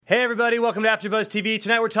Hey everybody, welcome to AfterBuzz TV.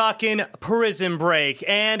 Tonight we're talking Prison Break.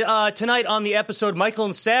 And tonight on the episode, Michael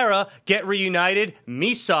and Sarah get reunited.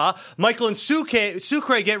 Misa. Michael and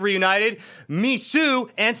Sucre get reunited. Misu.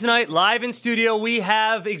 And tonight, live in studio, we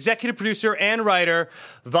have executive producer and writer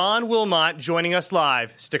Vaughn Wilmot joining us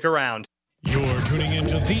live. Stick around. You're tuning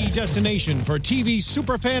into the destination for TV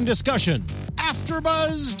superfan discussion,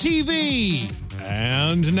 AfterBuzz TV.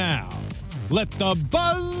 And now, let the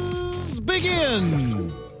buzz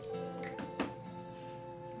begin.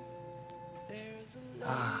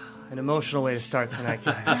 An emotional way to start tonight,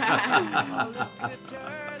 guys.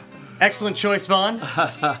 Excellent choice, Vaughn.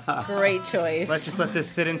 Great choice. Let's just let this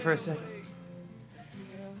sit in for a second.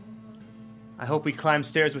 I hope we climb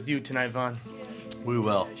stairs with you tonight, Vaughn. We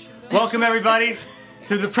will. Welcome, everybody,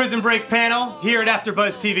 to the Prison Break panel here at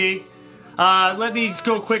AfterBuzz TV. Let me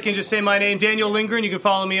go quick and just say my name, Daniel Lindgren. You can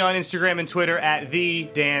follow me on Instagram and Twitter at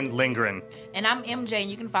 @TheDanLindgren. And I'm MJ,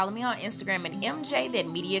 and you can follow me on Instagram at MJ, that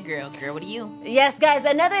media girl. Girl, what are you? Yes, guys,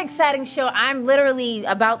 another exciting show. I'm literally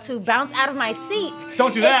about to bounce out of my seat.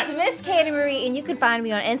 Don't do that. It's Miss Candy Marie, and you can find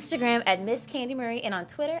me on Instagram at Miss Candy Marie and on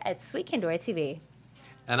Twitter at Sweet Kendora TV.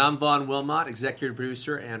 And I'm Vaughn Wilmot, executive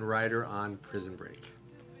producer and writer on Prison Break.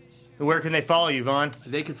 Where can they follow you, Vaughn?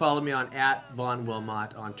 They can follow me on @Vaughn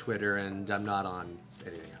Wilmot on Twitter, and I'm not on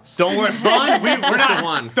anything else. Don't worry, Vaughn. We're not. the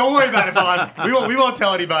one. Don't worry about it, Vaughn. We won't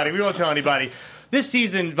tell anybody. We won't tell anybody. This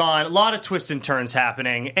season, Vaughn, a lot of twists and turns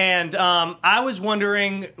happening, and I was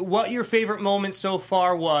wondering what your favorite moment so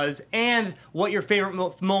far was, and what your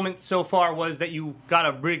favorite moment so far was that you got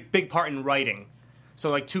a big part in writing. So,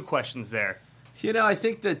 like, two questions there. You know, I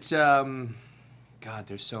think that. God,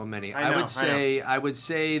 there's so many. I would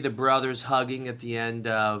say the brothers hugging at the end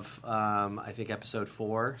of I think episode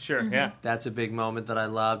 4. Sure, yeah. That's a big moment that I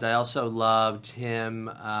loved. I also loved him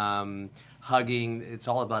hugging. It's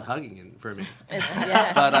all about hugging for me.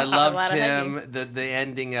 Yeah. But I loved him the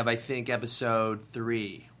ending of I think episode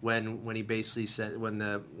 3 when he basically said when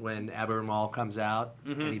Abermal comes out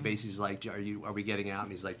and he basically is like, are we getting out?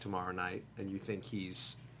 And he's like, tomorrow night, and you think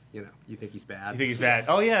he's. You think he's bad. You think he's bad?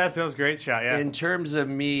 Oh, yeah, that was a great shot, yeah. In terms of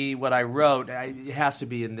me, what I wrote, it has to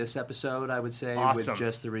be in this episode, I would say, Awesome. with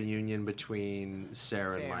just the reunion between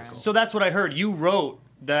Sarah and Michael. So that's what I heard. You wrote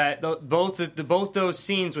that both those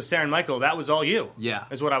scenes with Sarah and Michael, that was all you. Yeah.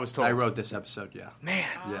 Is what I was told. I wrote this episode, yeah. Man.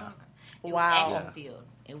 Yeah. It Wow. was action-filled.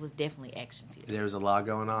 It was definitely action-filled. There was a lot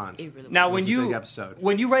going on. It really Now, was. It was a big episode.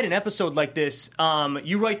 when you write an episode like this,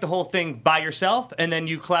 you write the whole thing by yourself, and then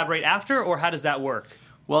you collaborate after, or how does that work?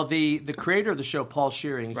 Well, the creator of the show, Paul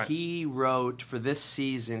Shearing, Right. he wrote, for this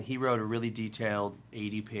season, he wrote a really detailed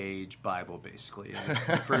 80-page Bible, basically. And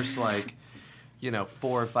the first,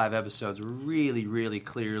 4 or 5 episodes were really, really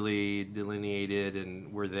clearly delineated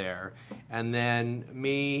and were there. And then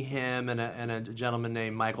me, him, and a gentleman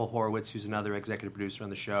named Michael Horowitz, who's another executive producer on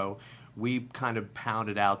the show, we kind of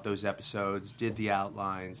pounded out those episodes, did the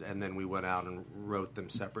outlines, and then we went out and wrote them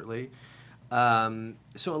separately.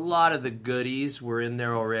 So a lot of the goodies were in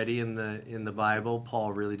there already in the Bible.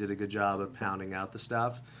 Paul really did a good job of pounding out the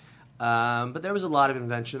stuff. But there was a lot of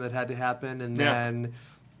invention that had to happen, and then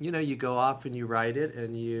you go off and you write it,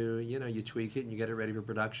 and you tweak it, and you get it ready for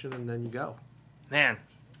production, and then you go. Man,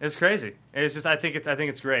 it's crazy. It's just I think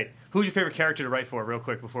it's great. Who's your favorite character to write for, real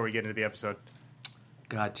quick, before we get into the episode?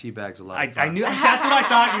 God, Teabag's a lot of fun. I knew that's what I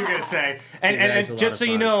thought you were going to say. And Teabag's a lot just of so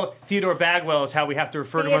you fun. know, Theodore Bagwell is how we have to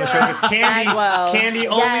refer to him on the show, because Candy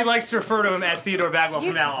only Yes. likes to refer to him as Theodore Bagwell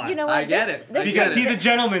from now on. You know what? I get it. Because he's a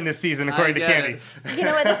gentleman this season, according to I get Candy. it. You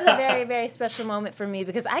know what? This is a very, very special moment for me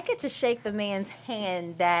because I get to shake the man's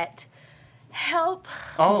hand that helped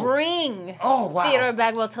bring Theodore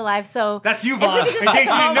Bagwell to life. So That's you, if we Vaughn. could just In take case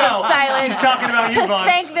a you didn't moment of know, silence she's talking about you, to Vaughn.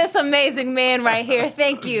 thank this amazing man right here.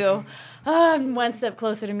 Thank you. I'm one step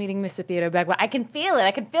closer to meeting Mr. Theodore Bagwell. I can feel it.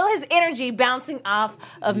 I can feel his energy bouncing off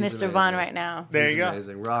of He's Mr. Vaughn amazing. right now. There He's you go.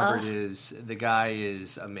 amazing. Robert the guy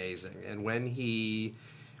is amazing. And when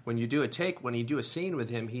you do a scene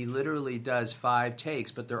with him, he literally does 5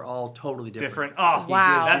 takes, but they're all totally different. Oh, He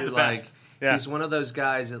Wow. gives That's you, the best. Yeah. He's one of those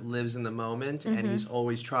guys that lives in the moment, and he's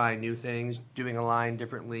always trying new things, doing a line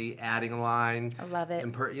differently, adding a line. I love it.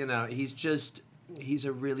 And he's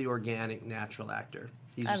a really organic, natural actor.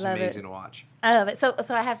 He's just love it. amazing to watch. I love it. So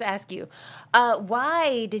I have to ask you,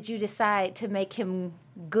 why did you decide to make him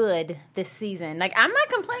good this season? Like, I'm not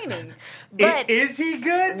complaining, but Is he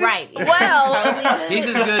good? Right. well, He's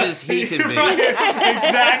as good as he can be.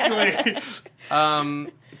 Exactly.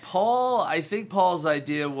 I think Paul's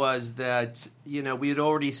idea was that, we had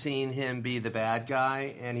already seen him be the bad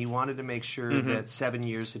guy, and he wanted to make sure that 7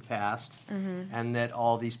 years had passed and that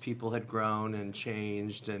all these people had grown and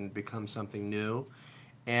changed and become something new.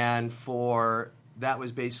 And that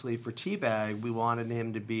was basically for T-Bag, we wanted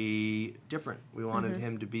him to be different. We wanted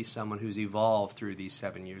him to be someone who's evolved through these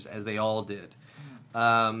 7 years, as they all did.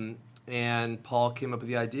 And Paul came up with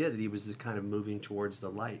the idea that he was kind of moving towards the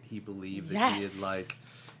light. He believed that he had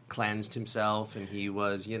cleansed himself, and he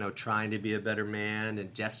was, trying to be a better man,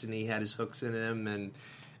 and destiny had his hooks in him,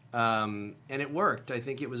 and it worked. I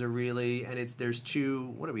think it was there's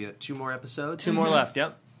 2 more episodes? 2 more left,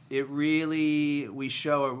 yep. We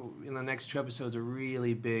show in the next 2 episodes a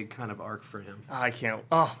really big kind of arc for him. I can't.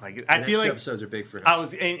 Oh my god! I feel like 2 episodes are big for him.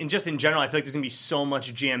 And just in general, I feel like there's gonna be so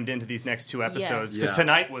much jammed into these next 2 episodes because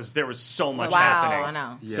tonight there was so much happening. I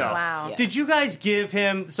know. So, wow. Did you guys give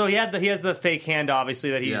him? So he has the fake hand,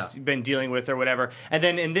 obviously, that he's been dealing with or whatever. And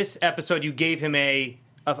then in this episode, you gave him a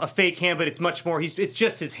fake hand, but it's much more. It's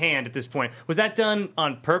just his hand at this point. Was that done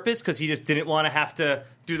on purpose because he just didn't want to have to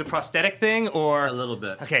do the prosthetic thing, or a little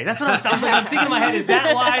bit? Okay, that's what I'm thinking in my head. Is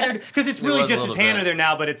that why? Because it's really just his hand there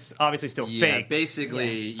now, but it's obviously still fake.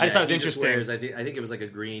 Basically, I just thought it was interesting. I think it was like a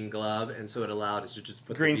green glove, and so it allowed us to just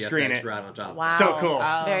put green the screen VFX it right on top. Wow. So cool.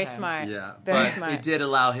 Very smart. Yeah, Very but smart. it did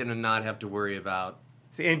allow him to not have to worry about.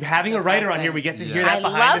 See, and having a writer on here, we get to hear that I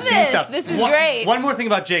behind love the scenes this. stuff. This is great. One more thing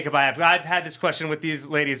about Jacob I've had this question with these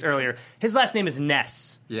ladies earlier. His last name is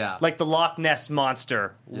Ness. Yeah. Like the Loch Ness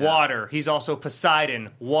Monster. Water. He's also Poseidon.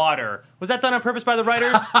 Water. Was that done on purpose by the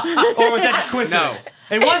writers? Or was that just coincidence?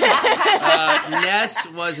 No. It wasn't? Ness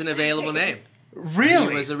was an available name. Really?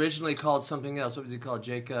 He was originally called something else. What was he called?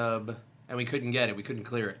 Jacob. And we couldn't get it. We couldn't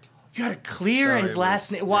clear it. You had to clear So his it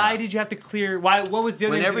last was- name. Why yeah. did you have to clear? What was the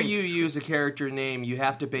other Whenever thing? you use a character name, you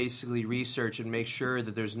have to basically research and make sure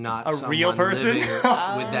that there's not A someone real person? living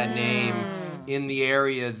with that name in the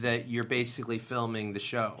area that you're basically filming the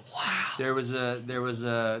show. Wow. There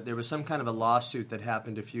was some kind of a lawsuit that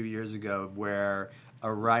happened a few years ago where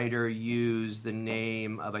a writer used the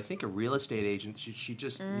name of, I think, a real estate agent she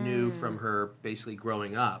just knew from her basically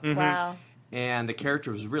growing up. Wow. And the character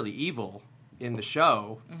was really evil in the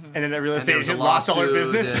show. And then that real And estate there was a agent lost all her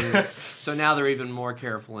lawsuit, business. and so now they're even more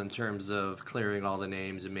careful in terms of clearing all the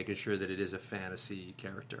names and making sure that it is a fantasy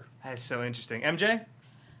character. That's so interesting. MJ?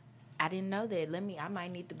 I didn't know that. I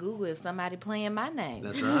might need to Google if somebody playing my name.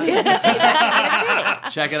 That's right. See if I can get a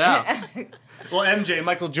check. Check it out. Well, MJ,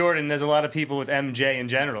 Michael Jordan, there's a lot of people with MJ in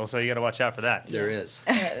general, so you got to watch out for that. There is.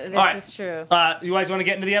 This All right. is true. You guys want to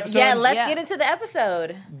get into the episode? Yeah, let's get into the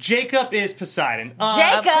episode. Jacob is Poseidon.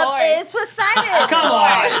 Jacob course. is Poseidon. Come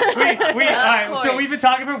on. All right, course. so we've been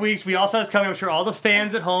talking for weeks. We all saw this coming. I'm sure all the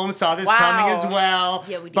fans at home saw this Wow. coming as well.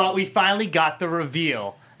 Yeah, we did. But we finally got the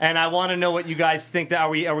reveal. And I want to know what you guys think.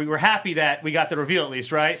 We're happy that we got the reveal at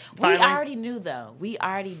least, right? We Finally? already knew, though.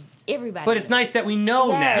 Everybody But it's knew. nice that we know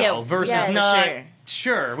now Yes. versus Yes. not. Sure.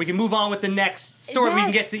 Sure, we can move on with the next story. We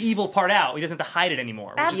can Yes. get the evil part out. He doesn't have to hide it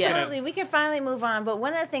anymore. We're just gonna- Absolutely. We can finally move on. But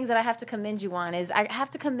one of the things that I have to commend you on is I have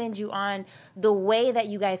to commend you on the way that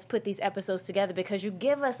you guys put these episodes together, because you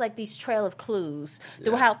give us like these trail of clues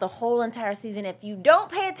throughout the whole entire season. If you don't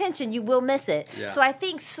pay attention, you will miss it. Yeah. So I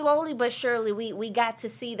think slowly but surely we got to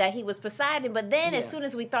see that he was Poseidon. But then as soon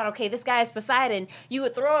as we thought, okay, this guy is Poseidon, you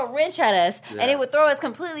would throw a wrench at us and it would throw us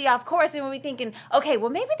completely off course. And we'd be thinking, okay,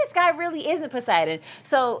 well, maybe this guy really isn't Poseidon.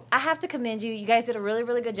 So I have to commend you. You guys did a really,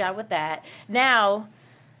 really good job with that. Now,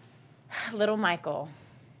 little Michael.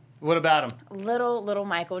 What about him? Little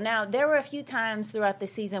Michael. Now, there were a few times throughout the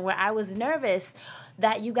season where I was nervous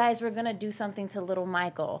that you guys were going to do something to little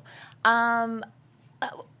Michael.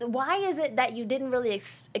 Why is it that you didn't really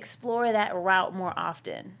explore that route more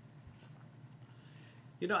often?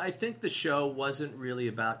 I think the show wasn't really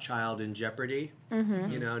about child in jeopardy.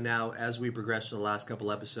 Mm-hmm. Now as we progress to the last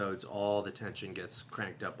couple episodes, all the tension gets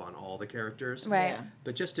cranked up on all the characters. Right. Yeah.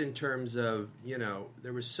 But just in terms of,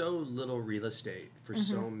 there was so little real estate for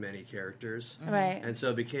so many characters. Right. And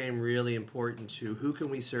so it became really important to who can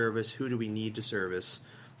we service, who do we need to service.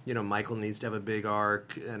 Michael needs to have a big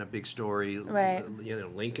arc and a big story. Right.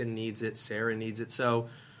 Lincoln needs it, Sarah needs it. So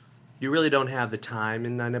you really don't have the time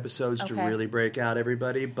in 9 episodes to Okay. really break out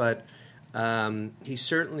everybody, but he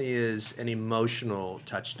certainly is an emotional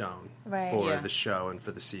touchstone Right. for Yeah. the show and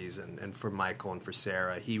for the season, and for Michael and for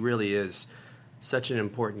Sarah. He really is such an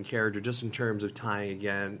important character, just in terms of tying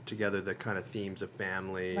again together the kind of themes of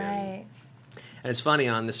family. Right. And it's funny,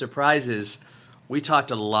 on the surprises, we talked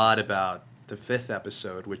a lot about the 5th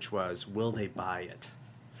episode, which was, will they buy it?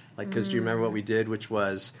 Because do you remember what we did, which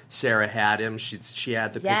was Sarah had him. She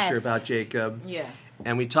had the Yes. picture about Jacob. Yeah.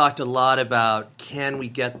 And we talked a lot about, can we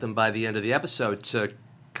get them by the end of the episode to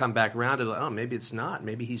come back around to like, oh, maybe it's not.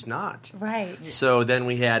 Maybe he's not. Right. So then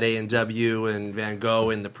we had A&W and Van Gogh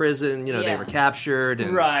in the prison. You know, they were captured.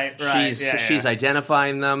 And Right. She's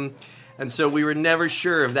identifying them. And so we were never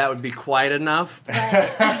sure if that would be quite enough.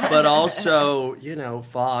 Right. But also, you know,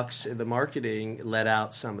 Fox, the marketing, let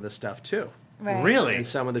out some of the stuff too. Right. Really? In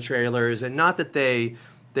some of the trailers. And not that they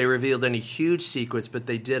revealed any huge secrets, but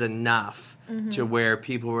they did enough to where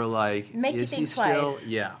people were like, Make you is he think still? twice.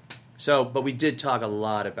 Yeah. So, but we did talk a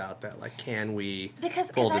lot about that. Like, can we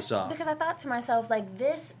pull this off? Because I thought to myself, like,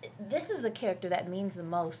 this is the character that means the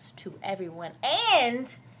most to everyone. And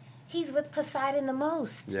he's with Poseidon the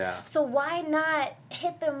most. Yeah. So why not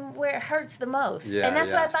hit them where it hurts the most? Yeah, and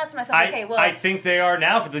that's yeah. what I thought to myself. Okay, well, I think they are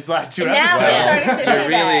now for these last 2 Now episodes. we're starting to But see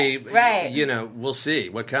really, that. Right. you know, we'll see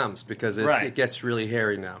what comes because Right. it gets really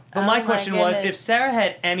hairy now. But my Oh, question my was, goodness. if Sarah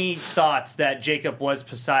had any thoughts that Jacob was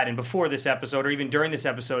Poseidon before this episode, or even during this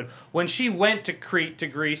episode, when she went to Crete, to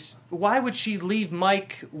Greece, why would she leave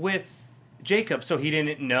Mike with Jacob? So he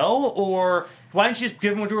didn't know? Or why didn't she just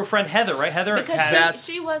give him to her friend Heather, right? Heather Because had...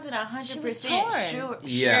 she wasn't 100% torn. sure.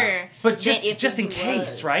 Yeah. Sure. But that just if in he case,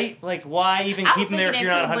 was. right? Like, why even I keep was him there if thinking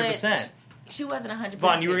you're that not too, 100%? but She wasn't 100%.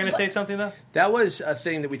 Vaughn, you were going to say something, though? That was a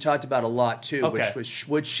thing that we talked about a lot too, Okay. which was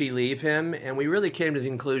would she leave him? And we really came to the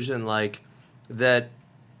conclusion like that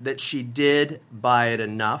she did buy it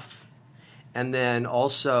enough. And then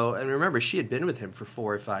also, and remember, she had been with him for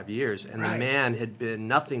 4 or 5 years, and the man had been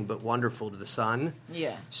nothing but wonderful to the son.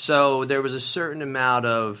 Yeah. So there was a certain amount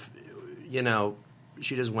of, you know,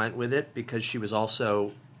 she just went with it because she was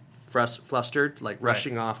also flustered, like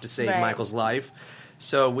rushing off to save Right. Michael's life.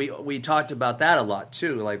 So we talked about that a lot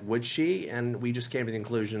too. Like, would she? And we just came to the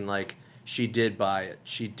conclusion, like, she did buy it.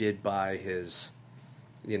 She did buy his,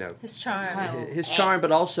 you know, his charm. his charm,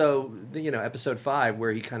 but also, you know, episode 5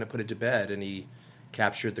 where he kind of put it to bed and he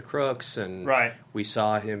captured the crooks and Right. we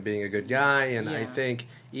saw him being a good guy. And I think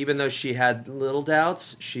even though she had little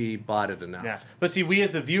doubts, she bought it enough. Yeah. But see, we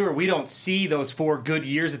as the viewer, we don't see those 4 good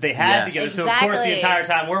years that they had Yes. together. So, of course, the Exactly. entire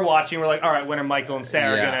time we're watching, we're like, all right, when are Michael and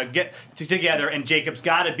Sarah Yeah. going to get together? And Jacob's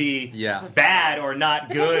got to be Yeah. bad or not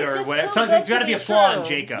Because good he's or just whatever. too So good there's to got to be a flaw in true.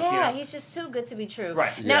 Jacob. Yeah, you know? he's just too good to be true.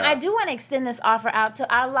 Right. Now, Yeah. I do want to extend this offer out to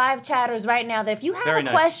our live chatters right now that if you have Very a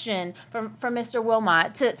nice. question for Mr.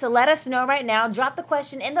 Wilmot, to let us know right now, drop the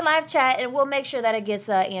question in the live chat, and we'll make sure that it gets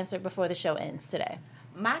answered before the show ends today.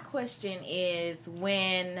 My question is,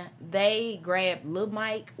 when they grabbed Lil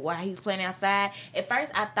Mike while he was playing outside, at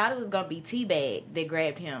first I thought it was going to be T-Bag that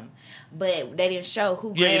grabbed him, but they didn't show who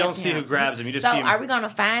grabbed him. Yeah, you don't see who grabs him. You just so see him. are we going to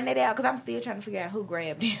find that out? Because I'm still trying to figure out who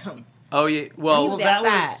grabbed him. Oh, yeah. He Well, was that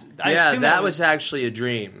was. outside. I yeah, assume that was actually a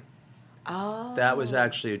dream. Oh. That was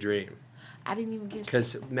actually a dream. I didn't even get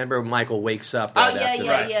Because remember, Michael wakes up Oh, right yeah, after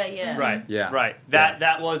yeah, that. yeah. Right. Yeah. Right. Yeah.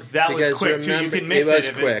 That was Because quick, too. You remember- can miss it. was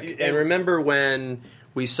if quick. And remember when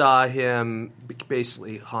we saw him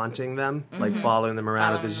basically haunting them, like following them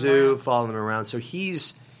around at the Following them zoo, around. following them around. So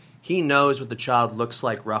he knows what the child looks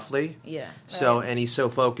like roughly. Yeah. So Right. and he's so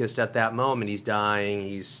focused at that moment, he's dying,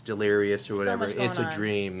 he's delirious or So whatever. much going It's a on.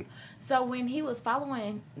 dream. So when he was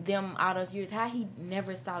following them all those years, how he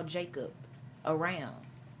never saw Jacob around?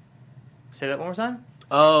 Say that one more time?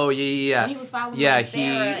 Oh yeah. When he was following yeah, Sarah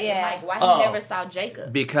and Yeah. Mike, why Oh. he never saw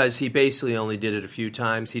Jacob? because he basically only did it a few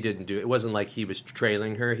times. He didn't do it. It wasn't like he was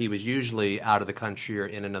trailing her. He was usually out of the country or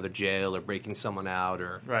in another jail or breaking someone out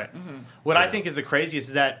or Right. What I think is the craziest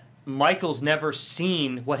is that Michael's never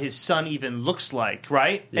seen what his son even looks like,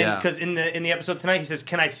 right? Yeah. And because in the episode tonight, he says,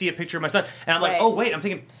 "Can I see a picture of my son?" And I'm like, Right. "Oh wait," I'm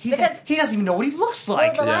thinking he Because- doesn't even know what he looks Well,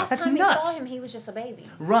 like. the last That's time nuts. we saw him, he was just a baby.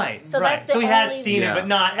 Right. So right. that's the So he has only- seen Yeah. it, but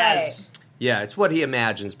not Right. as. Yeah, it's what he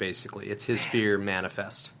imagines basically. It's his fear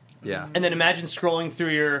manifest. Yeah. And then imagine scrolling through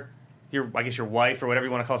your I guess your wife or whatever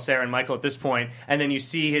you want to call Sarah and Michael at this point, and then you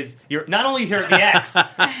see your not only the ex, but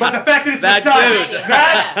the fact that it's That the son. dude.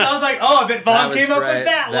 I was like, oh, I bet Vaughn was came up great. with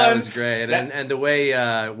that That one. was great. And the way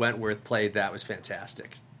Wentworth played that was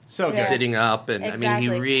fantastic. So good. Yeah. Sitting up and I mean he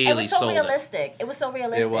Exactly. really it was so sold realistic. It was so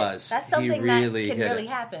realistic. It was. That's He something really that can hit really it.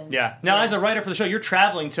 happen. Yeah. Now, Yeah. as a writer for the show, you're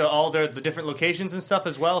traveling to all the different locations and stuff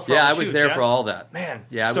as well. For Yeah, all the I was shoots, there yeah? for all that. Man,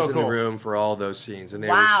 Yeah, I so was in cool. the room for all those scenes, and they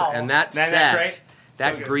Wow. were, and that Man, set, that's great.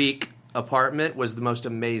 that So good. Greek apartment was the most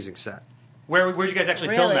amazing set. Where'd you guys actually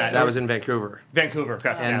film Really? that? That was in Vancouver, Vancouver. Okay.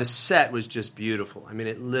 and yeah. the set was just beautiful. I mean,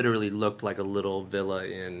 it literally looked like a little villa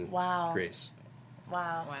in Wow. Greece.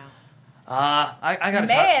 Wow. Wow. I got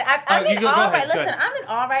Man, I'm you in go awe ahead, right. go Listen, ahead. I'm in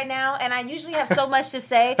awe right now, and I usually have so much to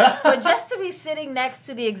say, but just to be sitting next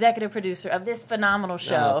to the executive producer of this phenomenal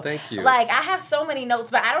show, thank you. Like, I have so many notes,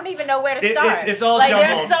 but I don't even know where to start. It's all like, jumbled.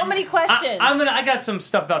 there's so many questions. I got some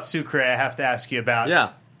stuff about Sucre I have to ask you about. Yeah.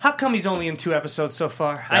 How come he's only in 2 episodes so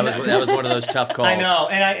far? That was one of those tough calls. I know,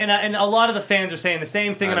 and a lot of the fans are saying the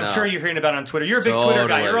same thing, and I'm sure you're hearing about it on Twitter. You're a big Totally. Twitter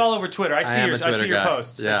guy. You're all over Twitter. I see your guy.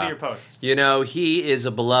 posts. Yeah. I see your posts. You know, he is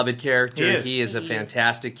a beloved character. He is. A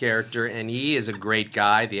fantastic character, and he is a great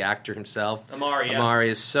guy, the actor himself. Amari, yeah. Amari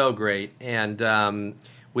is so great, and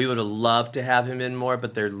we would have loved to have him in more,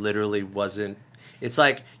 but there literally wasn't. It's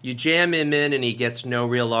like you jam him in and he gets no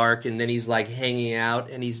real arc, and then he's like hanging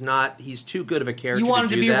out, and he's too good of a character. You want him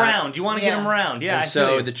to to do be that. around. You want to get him around. Yeah. And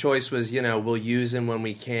so the choice was, we'll use him when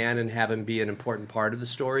we can and have him be an important part of the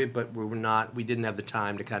story, but we didn't have the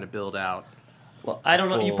time to kind of build out. Well, I don't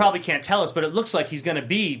know. You probably can't tell us, but it looks like he's going to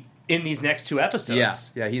be in these next 2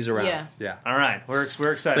 episodes. Yeah, he's around. Yeah. All right, we're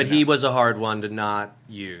excited. But he was a hard one to not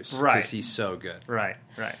use, right? Because he's so good. Right.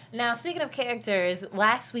 Now, speaking of characters,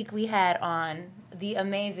 last week we had on the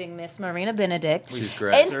amazing Miss Marina Benedict. She's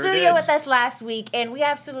great. In studio with us last week, and we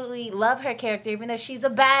absolutely love her character, even though she's a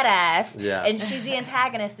badass, and she's the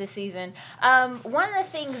antagonist this season. One of the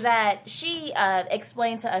things that she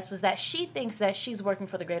explained to us was that she thinks that she's working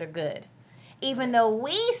for the greater good, even though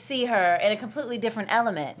we see her in a completely different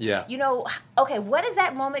element. Yeah. Okay, what is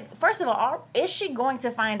that moment? First of all, is she going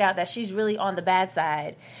to find out that she's really on the bad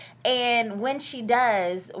side? And when she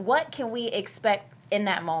does, what can we expect in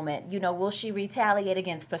that moment? Will she retaliate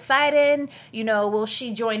against Poseidon? Will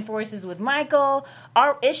she join forces with Michael?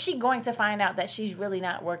 Or is she going to find out that she's really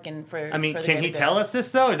not working for I mean, for the can greater he good? tell us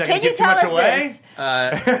this, though? Is that Can going to you give too much tell us away?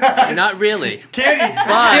 this? Not really. Can he? But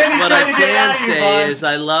what I trying to get can out of you, say Vaughn? is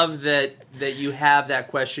I love that you have that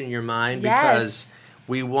question in your mind Yes. because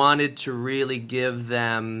we wanted to really give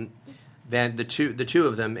them the two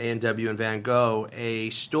of them, A&W and Van Gogh, a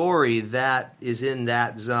story that is in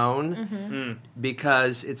that zone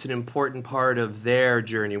because it's an important part of their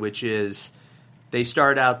journey, which is they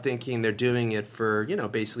start out thinking they're doing it for,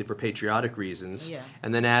 basically for patriotic reasons. Yeah.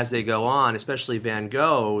 And then as they go on, especially Van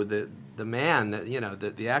Gogh, the man,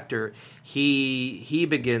 the actor, he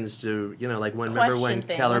begins to, remember when Question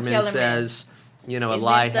things. Kellerman Kellerman. says, a It's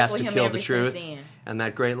lie been stuck has with to him kill ever the since truth. then. And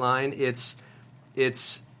that great line,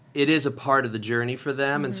 it is a part of the journey for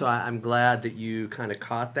them, and so I'm glad that you kind of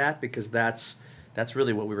caught that because that's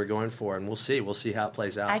really what we were going for, and we'll see how it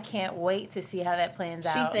plays out. I can't wait to see how that plans She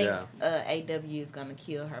out. thinks AW is going to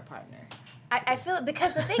kill her partner. I feel it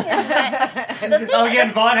because the thing is that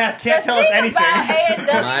Again, Vaughn can't tell us anything.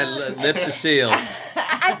 My lips are sealed.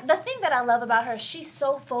 The thing that I love about her, she's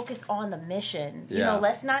so focused on the mission. Yeah.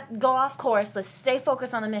 Let's not go off course. Let's stay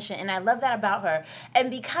focused on the mission. And I love that about her.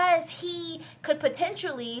 And because he could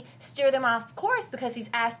potentially steer them off course because he's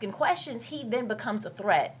asking questions, he then becomes a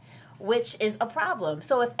threat, which is a problem.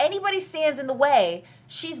 So if anybody stands in the way,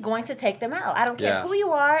 she's going to take them out. I don't care who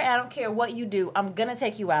you are, and I don't care what you do. I'm going to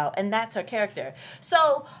take you out. And that's her character.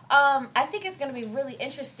 So I think it's going to be really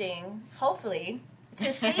interesting, hopefully,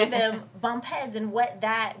 to see them bump heads and what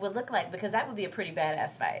that would look like, because that would be a pretty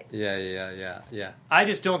badass fight. Yeah. I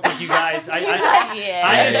just don't think you guys. Again,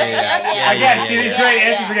 see these great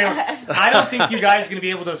answers for game. I don't think you guys are going to be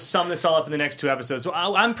able to sum this all up in the next 2 episodes. So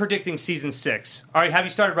I'm predicting season 6. All right, have you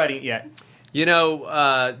started writing it yet?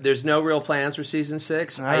 There's no real plans for season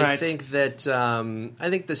 6. Right. I think that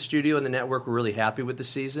the studio and the network were really happy with the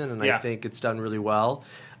season, and I think it's done really well.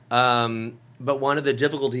 But one of the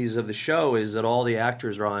difficulties of the show is that all the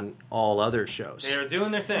actors are on all other shows. They're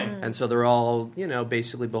doing their thing. And so they're all,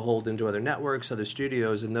 basically beholden to other networks, other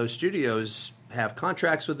studios, and those studios have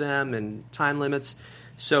contracts with them and time limits.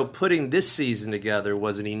 So putting this season together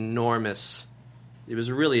was it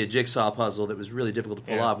was really a jigsaw puzzle that was really difficult to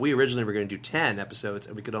pull off. We originally were going to do 10 episodes,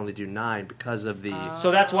 and we could only do 9 because of the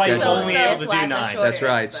So that's why you're only able to do 9. That's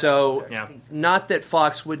right. So, Yeah. not that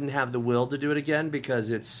Fox wouldn't have the will to do it again because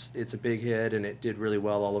it's a big hit and it did really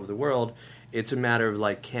well all over the world. It's a matter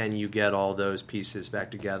of can you get all those pieces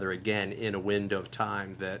back together again in a window of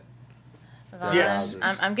time that. Vaughn, Yes.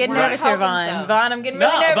 I'm getting We're nervous here, hoping Vaughn. so. Vaughn, I'm getting No,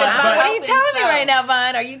 really nervous. but- Vaughn, what are you hoping telling me so. right now,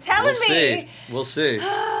 Vaughn? Are you telling me? We'll see.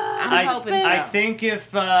 I'm hoping so. I think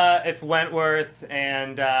if Wentworth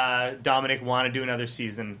and Dominic want to do another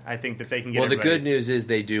season, I think that they can get Well, it the ready. good news is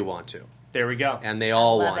they do want to. There we go. And they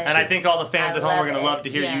all Love want it. to. And I think all the fans I at home are love going to it. love to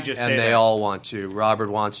hear Yeah. you just say And they that. all want to. Robert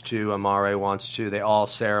wants to. Amare wants to.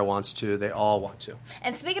 Sarah wants to. They all want to.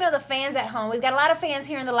 And speaking of the fans at home, we've got a lot of fans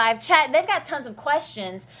here in the live chat. They've got tons of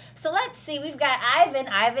questions. So let's see. We've got Ivan.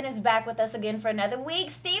 Ivan is back with us again for another week.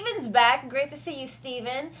 Steven's back. Great to see you,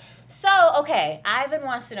 Steven. So, okay. Ivan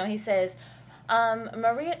wants to know. He says,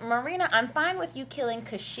 Marina, I'm fine with you killing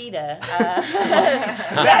Kushida.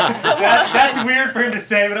 That's weird for him to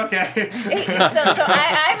say, but okay. So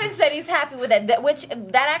Ivan said he's happy with that, which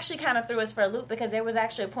that actually kind of threw us for a loop because there was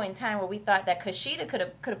actually a point in time where we thought that Kushida could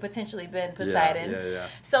have potentially been Poseidon. Yeah.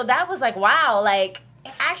 So that was like, wow, like.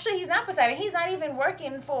 Actually, he's not Poseidon. He's not even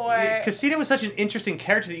working for... Kushida was such an interesting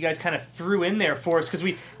character that you guys kind of threw in there for us, because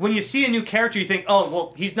when you see a new character, you think, oh,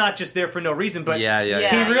 well, he's not just there for no reason, but he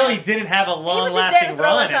really didn't have a long-lasting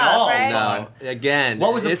run at all. Right? No, again,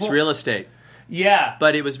 what was it's real estate. Yeah.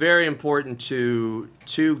 But it was very important to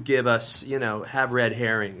give us, have red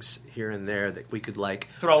herrings here and there that we could,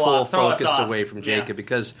 pull focus away from Jacob,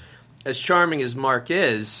 because... As charming as Mark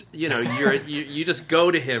is, you just go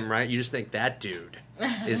to him, right? You just think that dude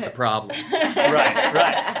is the problem.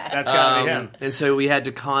 right. That's gotta be him. And so we had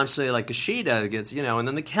to constantly, Kushida gets, and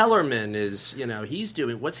then the Kellerman is,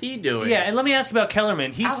 what's he doing? Yeah, and let me ask about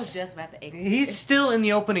Kellerman. I was just about to He's still in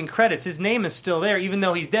the opening credits. His name is still there, even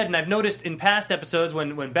though he's dead. And I've noticed in past episodes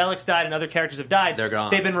when Bellix died and other characters have died, they're gone.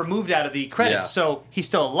 They've been removed out of the credits, Yeah. So he's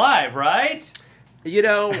still alive, right?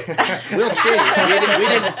 We'll see. We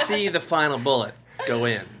didn't see the final bullet go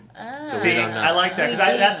in. So we don't know. I like that, because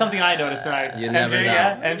that's something I noticed. And You never know.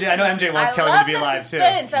 Yeah, MJ, I know MJ wants Kellerman to be alive, too.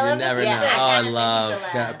 I You love never the know. suspense. I kinda think love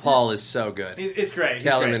he's alive. Paul is so good. It's great.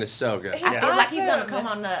 Kellerman is so good. I feel like he's going to come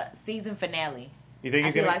on the season finale. You think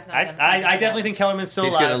he's I feel going like to... he's gonna come I definitely think Kellerman's still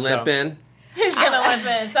He's alive. going to limp in. He's going to limp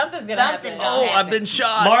in. Something's going to happen. I've been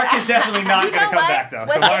shot. Mark is definitely not going to come what? back, though.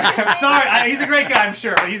 What's So Mark, I'm interesting- sorry. He's a great guy, I'm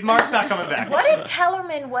sure, but Mark's not coming back. What if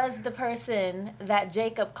Kellerman was the person that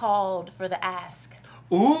Jacob called for the ask?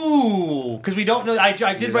 Ooh, because we don't know. I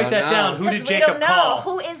did write that down. Who did We Jacob don't know. call?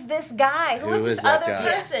 Who is this guy? Who is this that other guy?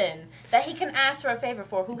 person that he can ask for a favor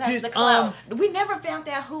for? Who has Does, the clout? We never found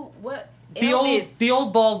out what The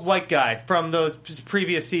old bald white guy from those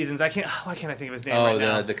previous seasons. Why can't I think of his name right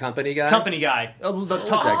now? The company guy? Company guy. The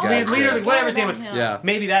top that guy? leader, Yeah. whatever his name was. Yeah.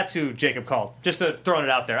 Maybe that's who Jacob called. Just throwing it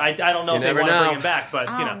out there. I don't know You if they never want to know. bring him back, but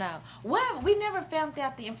I don't know. Well, we never found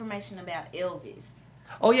out the information about Elvis.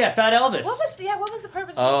 Oh yeah, Fat Elvis. What was the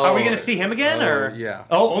purpose of Oh. this? Are we going to see him again, or yeah.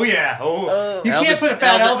 Oh yeah. Oh, you can't Elvis- put a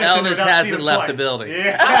Fat Elvis in Elvis there without hasn't seeing him left twice. the building.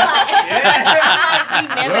 Yeah. We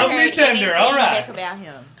never Love me heard tender, anything all right. back about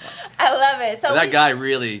him. I love it. So That guy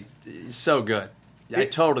really is so good. I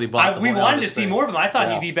totally bought the we whole wanted Elvis to see thing. more of him. I thought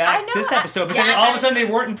Yeah. he'd be back I know, this episode, but then yeah, all of a sudden they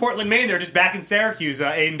weren't in Portland, Maine. They're just back in Syracuse,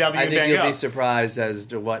 A&W I and think Van you'll Gogh. be surprised as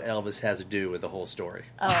to what Elvis has to do with the whole story.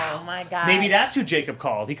 oh my god. Maybe that's who Jacob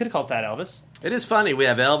called. He could have called Fat Elvis. It is funny. We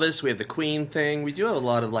have Elvis. We have the Queen thing. We do have a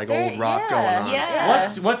lot of old rock going on. Yeah.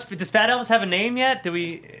 Does Fat Elvis have a name yet? Are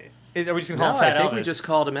we just gonna call No, him Fat I think Elvis? we just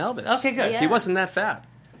called him Elvis. Okay, good. Yeah. He wasn't that fat.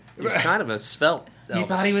 He was kind of a svelte Elvis. You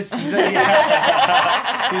thought he was? He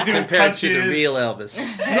was doing compared to the punches. real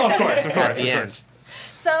Elvis. No, of course. At the end.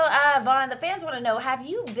 So, Vaughn, the fans want to know: have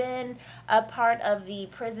you been a part of the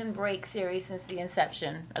Prison Break series since the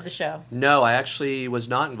inception of the show? No, I actually was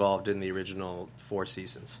not involved in the original 4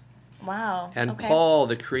 seasons. Wow. And okay. Paul,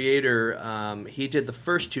 the creator, he did the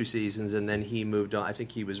first 2 seasons, and then he moved on. I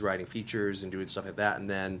think he was writing features and doing stuff like that. And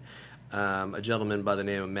then a gentleman by the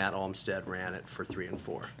name of Matt Olmstead ran it for 3 and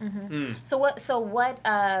 4. Mm-hmm. So what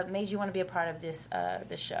made you want to be a part of this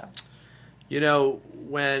show?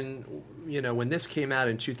 When this came out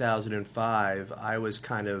in 2005, I was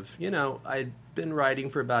kind of, I'd been writing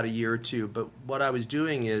for about a year or two, but what I was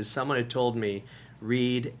doing is someone had told me,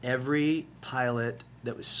 read every pilot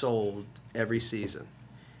that was sold every season.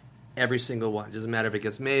 Every single one. It doesn't matter if it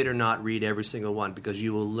gets made or not, read every single one, because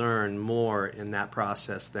you will learn more in that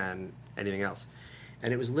process than anything else.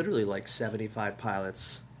 And it was literally 75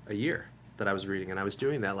 pilots a year that I was reading, and I was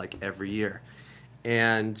doing that every year.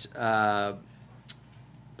 And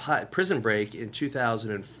Prison Break in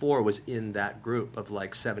 2004 was in that group of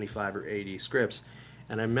 75 or 80 scripts.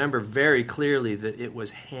 And I remember very clearly that it was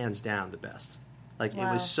hands down the best. It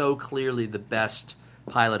was so clearly the best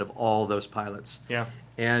pilot of all those pilots. Yeah.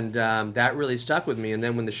 And that really stuck with me. And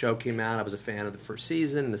then when the show came out, I was a fan of the first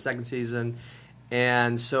season and the second season.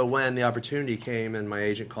 And so when the opportunity came and my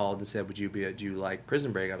agent called and said, do you like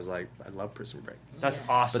Prison Break? I was like, I love Prison Break. That's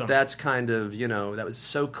awesome. But that's kind of, that was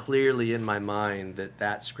so clearly in my mind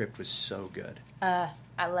that script was so good.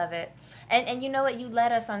 I love it. And you know what? You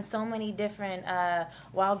led us on so many different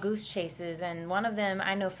wild goose chases. And one of them,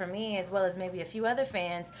 I know for me, as well as maybe a few other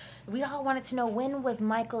fans, we all wanted to know, when was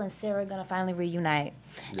Michael and Sarah going to finally reunite?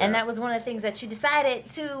 Yeah. And that was one of the things that you decided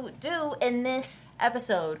to do in this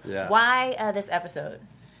episode. Yeah. Why this episode?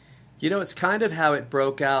 It's kind of how it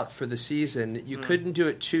broke out for the season. You couldn't do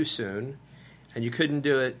it too soon, and you couldn't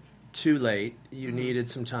do it too late. You needed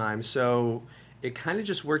some time. So it kind of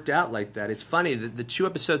just worked out like that. It's funny that the 2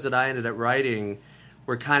 episodes that I ended up writing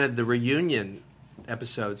were kind of the reunion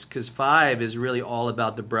episodes, because 5 is really all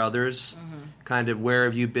about the brothers, kind of where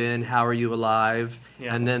have you been, how are you alive,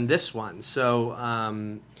 and then this one. So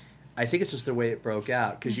I think it's just the way it broke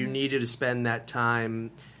out, because you needed to spend that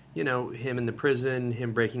time, him in the prison,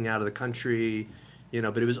 him breaking out of the country,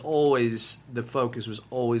 but it was always, the focus was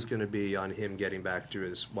always going to be on him getting back to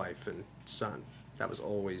his wife and son. That was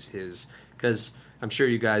always his, because I'm sure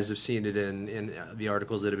you guys have seen it in the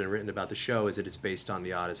articles that have been written about the show, is that it's based on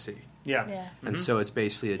the Odyssey. Yeah. And so it's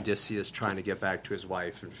basically Odysseus trying to get back to his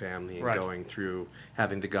wife and family, and going through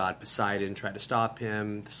having the god Poseidon try to stop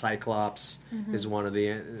him. The Cyclops is one of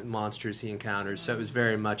the monsters he encounters. So it was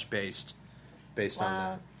very much based on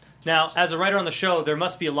that. Now, as a writer on the show, there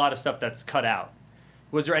must be a lot of stuff that's cut out.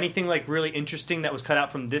 Was there anything like really interesting that was cut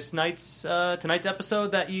out from tonight's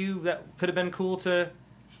episode that could have been cool to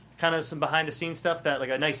kind of some behind the scenes stuff, that like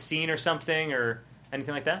a nice scene or something or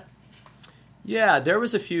anything like that? Yeah, there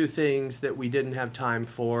was a few things that we didn't have time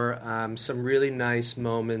for. Some really nice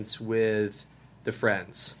moments with the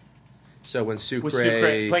friends. So when Sucre... Was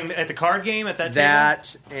Sucre playing at the card game at that table?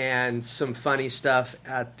 That, and some funny stuff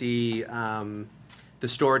at the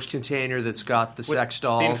storage container that's got the sex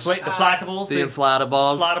dolls. The inflatables. The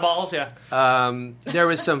inflatables. Inflatables, yeah. There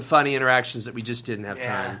was some funny interactions that we just didn't have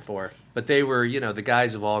time for. But they were, the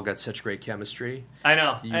guys have all got such great chemistry. I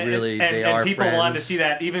know. They are people friends. wanted to see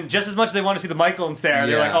that even just as much as they want to see the Michael and Sarah.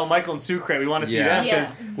 They're like, oh, Michael and Sucre, we want to see them.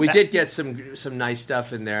 Yeah. We did get some nice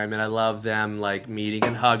stuff in there. I mean, I love them like meeting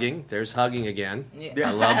and hugging. There's hugging again. Yeah.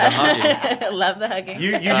 I love the hugging. I love the hugging.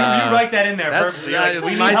 You write that in there perfectly.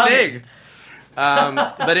 It's my thing.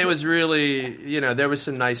 But it was really, there was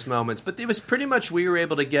some nice moments. But it was pretty much we were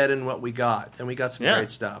able to get in what we got. And we got some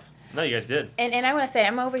great stuff. No, you guys did. And I want to say,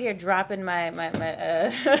 I'm over here dropping my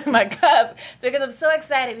my cup because I'm so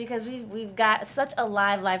excited because we've got such a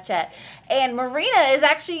live chat. And Marina is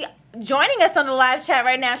actually joining us on the live chat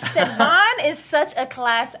right now. She said, Vaughn is such a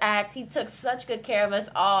class act. He took such good care of us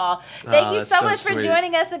all. Thank you so much for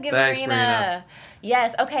joining us again, Thanks, Marina.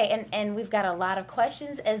 Yes, okay, and we've got a lot of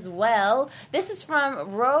questions as well. This is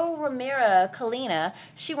from Ro Ramira Kalina.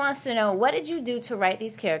 She wants to know, what did you do to write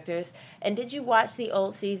these characters? And did you watch the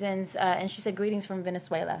old seasons? And she said, greetings from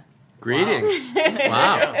Venezuela. Greetings.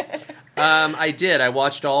 Wow. I did. I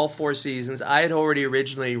watched all 4 seasons. I had already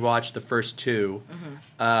originally watched the first 2.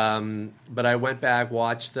 But I went back,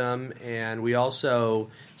 watched them, and we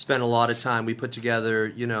also spent a lot of time. We put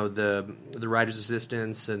together, the writer's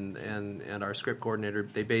assistants and our script coordinator.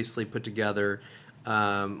 They basically put together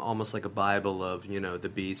almost like a Bible of,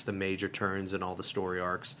 the beats, the major turns, and all the story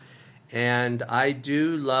arcs. And I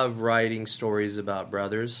do love writing stories about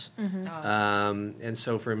brothers. And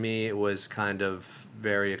so for me, it was kind of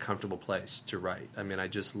very a comfortable place to write. I mean, I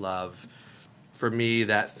just love, for me,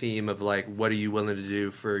 that theme of like, what are you willing to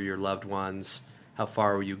do for your loved ones? How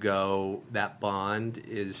far will you go? That bond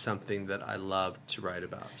is something that I love to write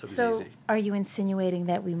about. So it was easy. Are you insinuating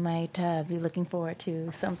that we might be looking forward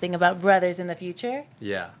to something about brothers in the future?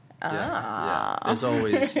 Yeah. Yeah. There's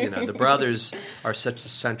always, the brothers are such a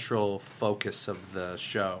central focus of the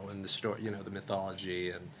show and the story, the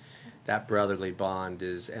mythology, and that brotherly bond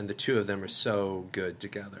is, and the two of them are so good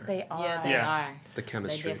together. They are. Yeah, they are. The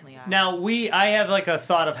chemistry. They definitely are. Now, I have like a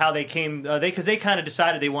thought of how they came, because they kind of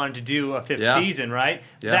decided they wanted to do a 5th season, right?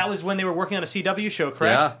 Yeah. That was when they were working on a CW show,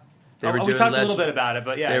 correct? Yeah. We talked a little bit about it,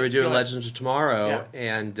 but yeah. They were doing Legends of Tomorrow,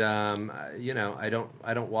 and I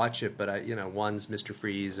don't watch it, but one's Mr.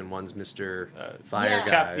 Freeze and one's Mr. Fire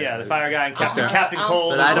Guy. The Fire Guy and Captain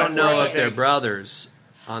Cold. But I don't know if they're brothers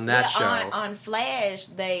on that show. On Flash,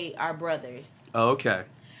 they are brothers. Oh, okay.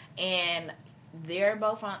 And they're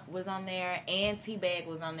both was on there, and T-Bag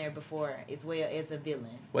was on there before as well as a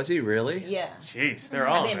villain. Was he really? Yeah. Jeez, they're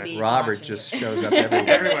all there. Robert just shows up everywhere.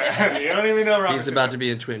 Everywhere. You don't even know Robert. He's about to be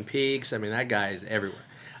in Twin Peaks. I mean, that guy is everywhere.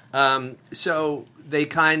 So they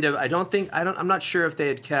kind of, I'm not sure if they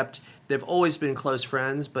had kept, they've always been close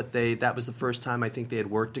friends, but that was the first time I think they had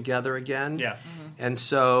worked together again. Yeah. And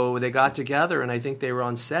so they got together, and I think they were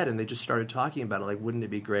on set, and they just started talking about it, like, wouldn't it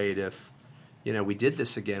be great if, we did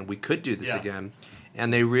this again, we could do this again.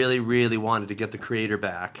 And they really, really wanted to get the creator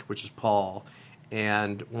back, which is Paul.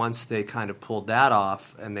 And once they kind of pulled that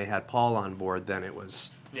off and they had Paul on board, then it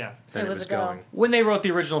was going. When they wrote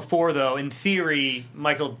the original 4, though, in theory,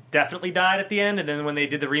 Michael definitely died at the end. And then when they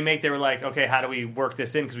did the remake, they were like, okay, how do we work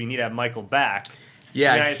this in? Because we need to have Michael back.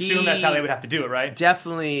 Yeah, I assume that's how they would have to do it, right?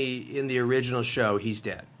 Definitely in the original show, he's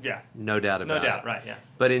dead. Yeah. No doubt about it. No doubt, right, yeah.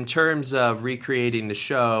 But in terms of recreating the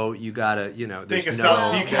show, you gotta, there's Think of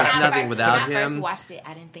something. there's nothing without when I him. first watched it,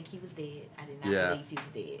 I didn't think he was dead. I did not believe he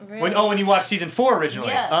was dead. Really? When you watched season 4 originally.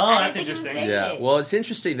 Yeah, Oh, I that's didn't think he was interesting. dead. Yeah, well, it's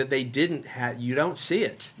interesting that they didn't have. You don't see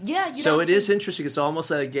it. Yeah, you So don't it is interesting. It's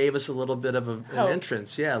almost like it gave us a little bit of an Hope.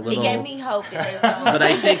 entrance. Yeah, a It little. gave me hope that they were But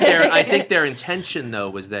I think their intention though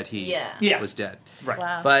was that he Yeah. was dead. Right.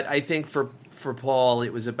 Wow. But I think for Paul,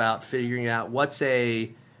 it was about figuring out what's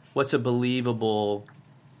a believable,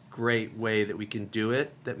 great way that we can do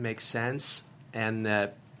it that makes sense, and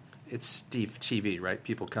that it's Steve TV, right?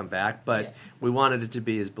 People come back, but we wanted it to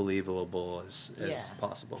be as believable as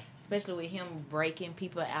possible. especially with him breaking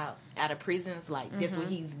people out of prisons, like that's what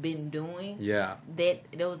he's been doing. Yeah. That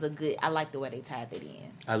was a good. I like the way they tied that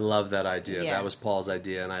in. I love that idea. Yeah. That was Paul's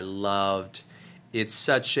idea, and I loved. It's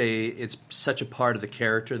such a part of the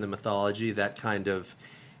character and the mythology. That kind of,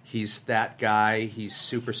 he's that guy. He's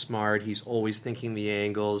super smart. He's always thinking the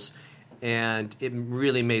angles, and it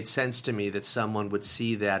really made sense to me that someone would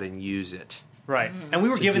see that and use it. Right. And we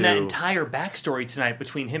were given that do- entire backstory tonight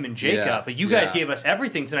between him and Jacob. Yeah, But you guys yeah. gave us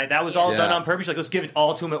everything tonight. That was all Yeah. done on purpose. Like, let's give it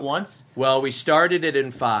all to him at once. Well, we started it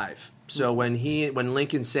in 5. So when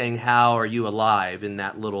Lincoln's saying, "How are you alive?" in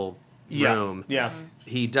that little room, Yeah.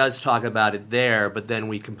 he does talk about it there. But then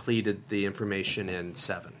we completed the information in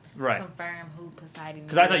 7. Right. Confirm who Poseidon.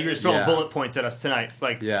 Because I thought you were just throwing Yeah. bullet points at us tonight,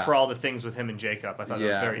 like Yeah. for all the things with him and Jacob. I thought that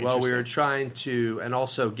was very well, interesting. we were trying to, and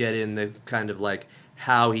also get in the kind of like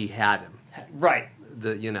how he had him. Right.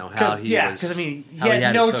 How he Because was. I mean, he how had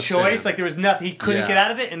his no hooks choice. in. Like there was nothing he couldn't Yeah. get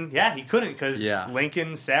out of it, and he couldn't because Yeah.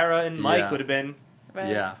 Lincoln, Sarah, and Mike Yeah. would have been Right.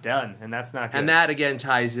 Yeah. done, and that's not good. And that again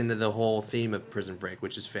ties into the whole theme of Prison Break,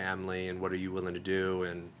 which is family and what are you willing to do,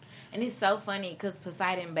 and And it's so funny because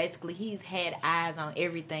Poseidon basically he's had eyes on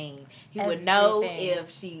everything. He would know Everything.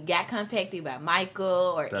 if she got contacted by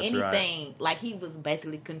Michael or That's anything. Like he was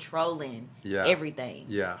basically controlling Yeah. everything,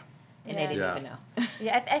 yeah, and they didn't Yeah. even know.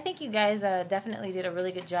 Yeah, I think you guys definitely did a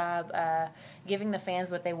really good job giving the fans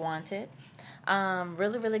what they wanted.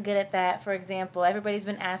 Really, really good at that. For example, everybody's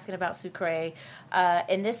been asking about Sucre.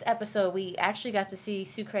 In this episode, we actually got to see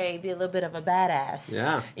Sucre be a little bit of a badass.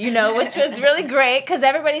 Yeah. You know, which was really great because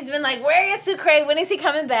everybody's been like, where is Sucre? When is he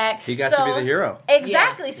coming back? he got to be the hero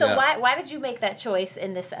Exactly. Yeah. So Yeah. why did you make that choice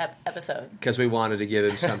in this episode? because we wanted to give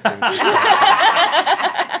him something.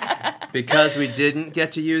 Because we didn't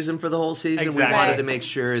get to use him for the whole season, Exactly. we wanted Right. to make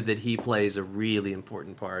sure that he plays a really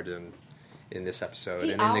important part in this episode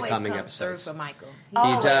He and in the always coming comes through episodes. for Michael. He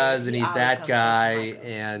Always. does, and He he's always that comes through guy, for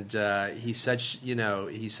Michael.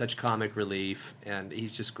 and he's such comic relief, and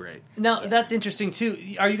he's just great. That's interesting too.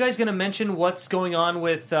 Are you guys going to mention what's going on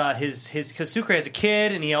with his? Because Sucre has a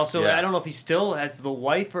kid, and he also Yeah. I don't know if he still has the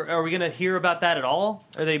wife. Or are we going to hear about that at all?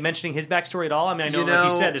 Are they mentioning his backstory at all? I mean, I know,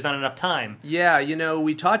 like you said, there's not enough time. Yeah,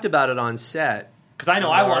 we talked about it on set. Because I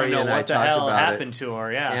know I want to Laurie know and I what the talked hell about happened it. to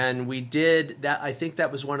her. Yeah, And we did that. I think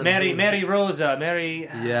that was one of the things. Mary Rosa.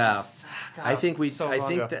 Yeah, God, I think so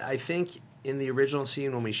long ago. I think in the original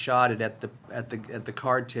scene when we shot it at the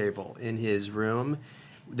card table in his room,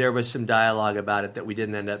 there was some dialogue about it that we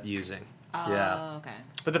didn't end up using. Yeah. Oh, okay.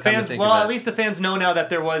 But the Come to fans, think well, of it. at least the fans know now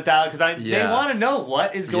that there was dialogue because they Yeah. want to know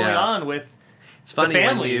what is going Yeah. on with. It's funny The when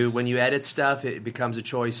families. you edit stuff, it becomes a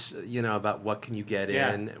choice, about what can you get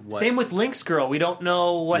Yeah. in. What, Same with Lynx Girl. We don't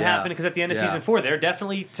know what Yeah. happened because at the end of Yeah. season 4, they're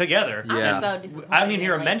definitely together. Yeah. I'm so disappointed. I don't even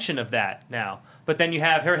hear a in mention of that now. But then you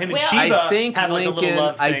have him and Well, Sheba I think have like a Lincoln. little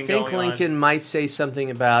love thing I think going Lincoln on. might say something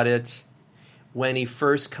about it when he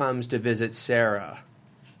first comes to visit Sarah.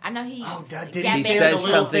 I know he. Oh, God, did got he He say back- the says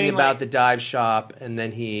little something thing, about like- the dive shop, and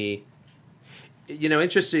then he.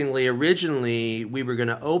 Interestingly, originally we were going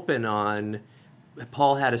to open on.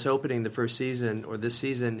 Paul had us opening the first season or this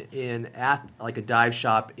season at like a dive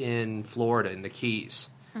shop in Florida in the Keys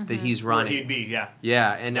that he's Where running. he'd be, yeah.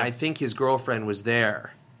 Yeah, and I think his girlfriend was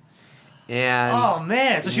there. And Oh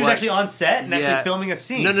man! So she was What- actually on set and Yeah. actually filming a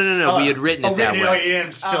scene. No. We had written it that way. Oh, you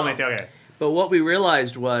didn't film it. Okay. But what we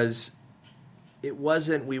realized was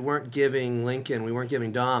we weren't giving Lincoln, we weren't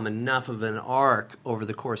giving Dom enough of an arc over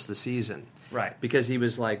the course of the season. Right. Because he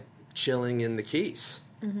was like chilling in the Keys.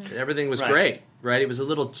 And everything was Right. great, right? It was a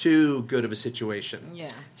little too good of a situation. Yeah.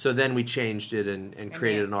 So then we changed it and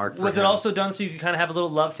created an arc for Was him. it also done so you could kind of have a little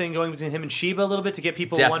love thing going between him and Sheba a little bit to get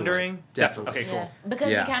people Definitely. wondering? Definitely. Okay, cool. Yeah. Because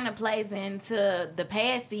Yeah. it kind of plays into the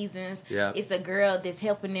past seasons. Yeah. It's a girl that's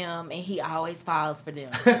helping them, and he always falls for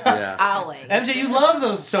them. Yeah. Always. MJ, you love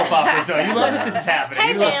those soap operas, though. You love that this is happening. Hey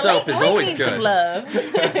You man, love soap we is always need good. some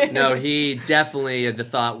love. No, he definitely, the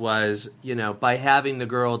thought was, by having the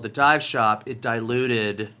girl at the dive shop, it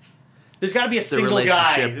diluted There's got to be a the single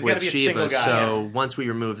guy. relationship There's got to with be a Shiva. single guy. So once we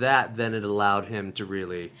remove that, then it allowed him to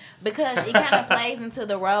really. Because it kind of plays into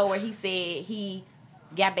the role where he said he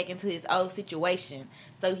got back into his old situation.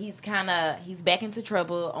 So he's back into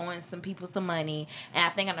trouble, owing some people some money. And I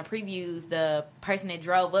think on the previews, the person that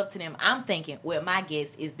drove up to them, I'm thinking, well, my guess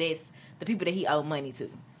is this the people that he owed money to.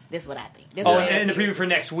 That's what I think. That's Oh, what and the it preview is. for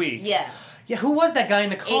next week. Yeah. Yeah, who was that guy in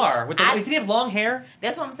the car? did he have long hair?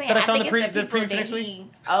 That's what I'm saying. That I I saw in think the it's the preview people for next that he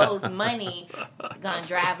owes money gonna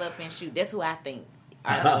drive up and shoot. That's who I think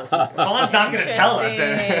are those people. Vaughn's not going to tell us.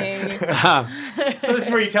 Interesting. So this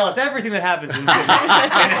is where you tell us everything that happens in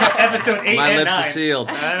episode 8 My and lips 9. are sealed.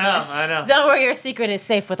 I know. Don't worry, your secret is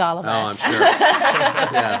safe with all of Oh, I'm us. sure.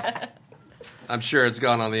 Yeah. I'm sure it's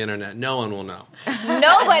gone on the internet. No one will know.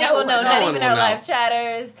 Nobody will know, No not one even will our know. live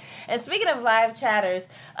chatters. And speaking of live chatters,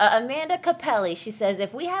 Amanda Capelli, she says,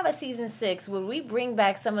 if we have a season 6, would we bring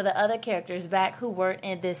back some of the other characters back who weren't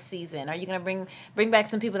in this season? Are you going to bring back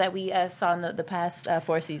some people that we saw in the past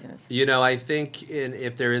 4 seasons? You know, I think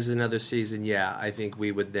if there is another season, I think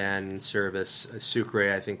we would then service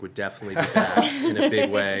Sucre. I think would definitely do that in a big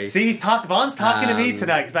way. See, Vaughn's talking to me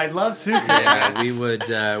tonight because I love Sucre.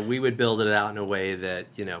 Yeah, we would build it out in a way that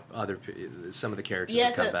some of the characters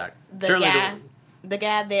would come 'cause back. the Certainly guy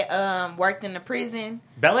that worked in the prison.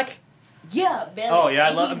 Bellic? Yeah, Bellic. Oh, yeah, I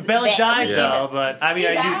and love he's Bellic back- died, he though, ended- but I mean,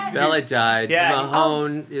 He died? Bella died. Yeah.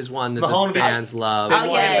 Mahone is one that Mahone the be- fans love. Oh,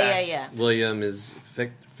 yeah. William is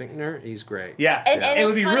Fichtner. He's great. Yeah. And It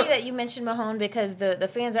would it's be funny real. that you mentioned Mahone because the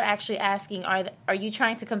fans are actually asking, are you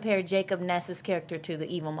trying to compare Jacob Ness's character to the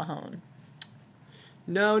evil Mahone?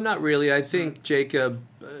 No, not really. I think Jacob,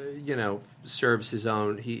 serves his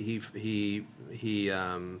own. He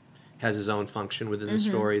has his own function within the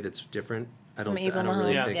story that's different. I don't Evil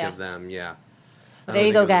really Mahone. think Yeah. of them. Yeah. I There don't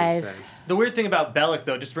you go, think of them the guys. same. The weird thing about Bellic,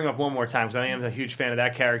 though, just to bring up one more time, because I am a huge fan of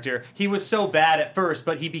that character, he was so bad at first,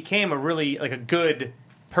 but he became a good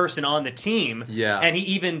person on the team. Yeah. And he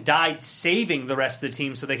even died saving the rest of the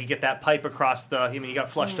team so they could get that pipe across he got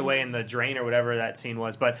flushed away in the drain or whatever that scene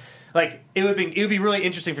was. But it would be really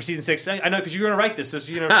interesting for season 6. I know because you're going to write this, so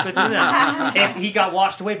if he got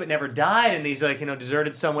washed away but never died, and he's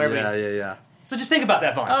deserted somewhere. But Yeah. so just think about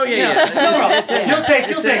that, Vaughn. Oh yeah. No problem. You'll take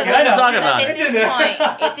it. I know. Talk about At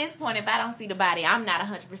it. at this point, if I don't see the body, I'm not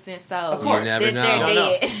 100% sold. Of course. You never that know. they're You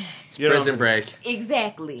don't dead. It's You don't- Prison Break.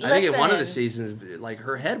 Exactly. I think in one of the Listen. seasons,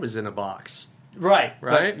 her head was in a box, Right.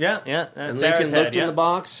 Right? But, yeah. and Sarah's Lincoln head, looked yeah. in the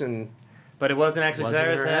box, and But it wasn't actually Wasn't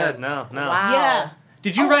Sarah's her head. head. No. Wow. Yeah.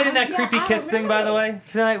 Did you write in that yeah, creepy I kiss thing, by the remember way,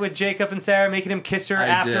 tonight with Jacob and Sarah, making him kiss her I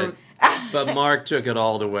after? did. But Mark took it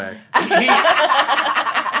all the way.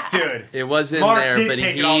 Dude. It was in Mark there, did but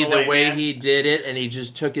take it all he the the way, way man. he did it, and he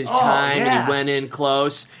just took his Oh, time, and yeah. he went in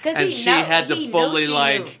close, 'Cause and he she know- had to he knew fully she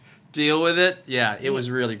like knew. deal with it. Yeah, it was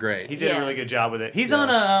really great. He did a Yeah. really good job with it. He's Yeah.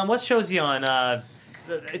 on what show is he on?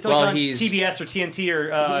 It's like Well, on he's- TBS or TNT or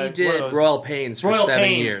he one of did those. Royal Pains for Royal 7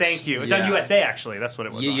 Pains. years. Thank you. It's Yeah. on USA actually. That's what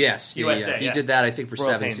it was. on. Yes, USA. He Yeah. did that, I think, for Royal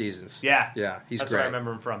 7 Pains. seasons. Yeah, he's That's great. where I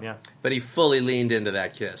remember him from. Yeah. But he fully leaned into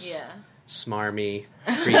that kiss. Yeah. Smarmy,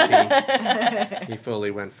 creepy. He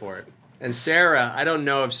fully went for it. And Sarah, I don't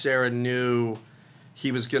know if Sarah knew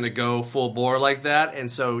he was going to go full bore like that, and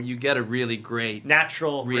so you get a really great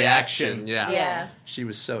Natural reaction. Yeah. Yeah.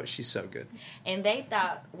 She's so good. And they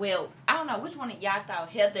thought, well, I don't know which one of y'all thought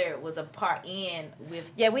Heather was a part in with.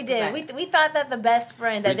 Yeah, we did. Like- We thought that the best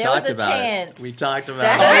friend, that We there was talked a about chance. it. We talked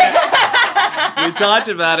about it. We talked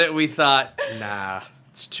about it. We thought, nah,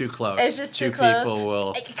 it's too close. It's just Two too close. people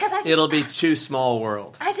will. 'Cause I just- it'll be too small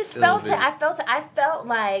world. I just It'll felt be- it. I felt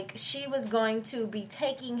like she was going to be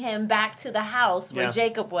taking him back to the house where Yeah.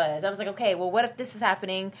 Jacob was. I was like, okay, well, what if this is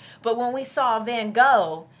happening? But when we saw Van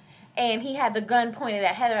Gogh and he had the gun pointed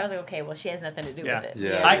at Heather, I was like, okay, well, she has nothing to do Yeah. with it.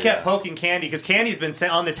 Yeah. I kept poking Candy because Candy's been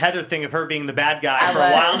on this Heather thing of her being the bad guy I for a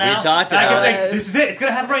was. while now. We talked And I kept about saying, it. this is it. It's going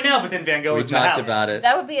to happen right now. But then Van Gogh We was in the talked house. about it.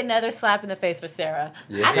 That would be another slap in the face for Sarah.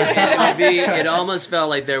 Yeah. It almost felt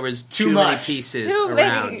like there was too many much. pieces Too many,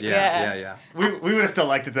 around. yeah. Yeah. We would have still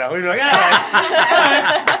liked it though. We'd be like, all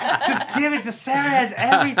right. Just give it to Sarah. Has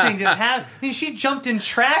everything. Just have. I mean, she jumped in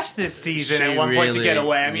trash this season She at one point to really- get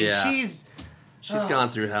away. I mean, yeah. she's gone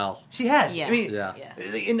through hell. she has. Yeah. I mean, Yeah.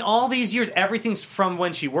 in all these years, everything's from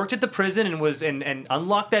when she worked at the prison and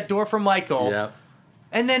unlocked that door for Michael. Yep.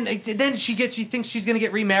 And then she thinks she's going to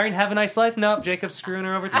get remarried and have a nice life. Nope, Jacob's screwing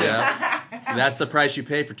her over too. Yeah. That's the price you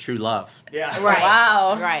pay for true love. Yeah. Right.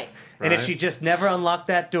 Wow. Right. And if she just never unlocked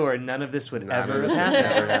that door, none of this would ever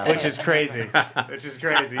happen. Which is crazy.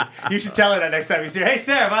 You should tell her that next time you see her. Hey,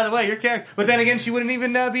 Sarah, by the way, your character. But then again, she wouldn't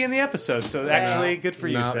even be in the episode. So actually, good for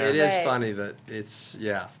you, Sarah. It is Right. funny that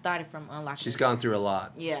Started from unlocking. she's gone through a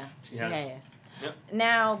lot. Yeah, she has.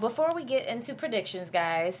 Now, before we get into predictions,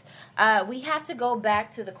 guys, we have to go back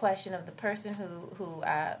to the question of the person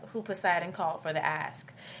who Poseidon called for the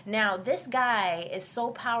ask. Now, this guy is so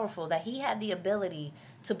powerful that he had the ability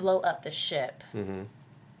to blow up the ship. Mm-hmm.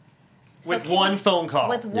 With one phone call.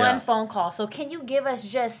 With one phone call. So can you give us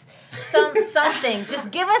just something?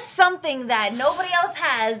 Just give us something that nobody else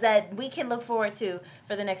has that we can look forward to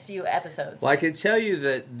for the next few episodes. Well, I can tell you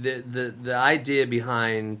that the idea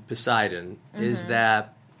behind Poseidon is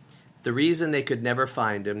that the reason they could never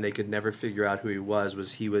find him, they could never figure out who he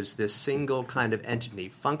was this single kind of entity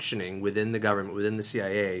functioning within the government, within the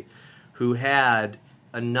CIA, who had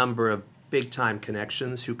a number of big-time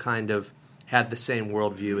connections, who kind of had the same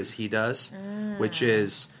worldview as he does, which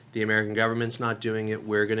is the American government's not doing it,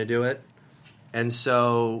 we're going to do it. And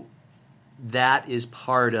so that is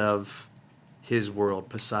part of his world,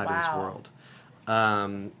 Poseidon's world.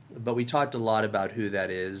 But we talked a lot about who that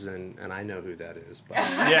is, and I know who that is. But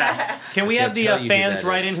Yeah. Can we have the fans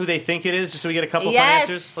write in who they think it is, just so we get a couple fun Yes.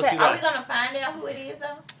 answers? Let's do Are we that. gonna find out who it is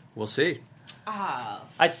though? we'll see. Oh,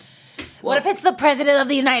 What if it's the President of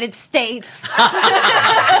the United States?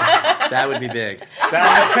 That would be big.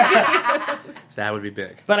 That would be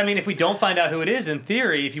big. But I mean, if we don't find out who it is, in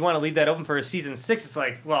theory, if you want to leave that open for a season 6, it's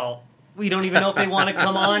like, well, we don't even know if they want to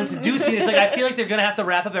come on to do season. It's like, I feel like they're going to have to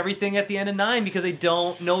wrap up everything at the end of 9 because they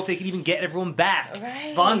don't know if they can even get everyone back.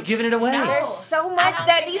 Right. Vaughn's giving it away. No. There's so much I don't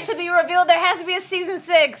that think needs to be revealed. There has to be a season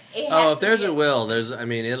 6. Oh, if there's a will, there's. I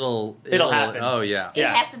mean, it'll happen. Oh yeah. It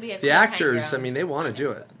has to be a The actors, I mean, they want to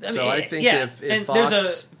do it. So I think if and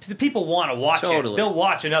Fox, the people want to watch it. They'll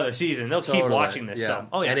watch another season. They'll keep watching this. Yeah.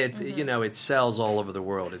 So, And it, it sells all over the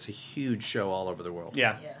world. It's a huge show all over the world.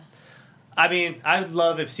 Yeah. I mean, I would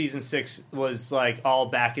love if season 6 was like all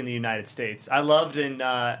back in the United States. I loved in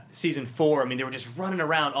season 4. I mean, they were just running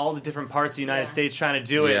around all the different parts of the United States trying to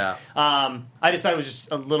do it. Yeah. I just thought it was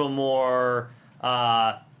just a little more.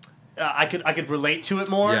 I could relate to it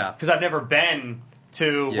more because I've never been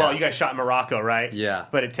to. Yeah. Well, you guys shot in Morocco, right? Yeah.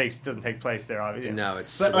 But it doesn't take place there, obviously. No,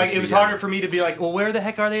 it's. But like, it was harder for me to be like, well, where the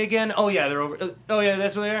heck are they again? Oh yeah, they're over. Oh yeah,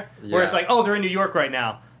 that's where they are. Yeah. Where it's like, oh, they're in New York right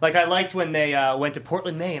now. Like I liked when they went to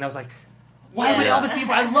Portland, Maine. I was like, why would Elvis be?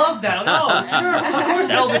 I love that. Oh, sure. Of course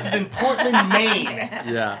Elvis is in Portland, Maine.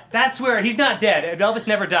 Yeah. That's where he's not dead. Elvis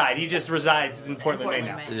never died. He just resides in Portland, Maine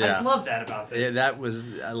now. Maine. Yeah. I just love that about him.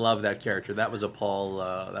 Yeah, I love that character. That was a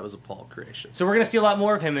Paul creation. So we're going to see a lot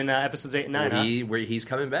more of him in episodes 8 and 9, huh? Where he's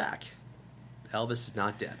coming back. Elvis is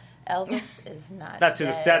not dead. Elvis is not That's who.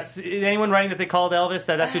 dead. That's anyone writing that they called Elvis.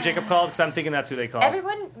 That's who Jacob called because I'm thinking that's who they called.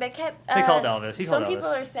 Everyone, they kept... They called Elvis. He called some Elvis. people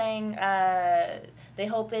are saying they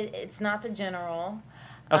hope it's not the general.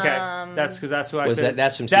 Okay, that's because that's who I.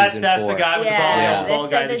 That's from That's season the 4. guy with Yeah, the they bald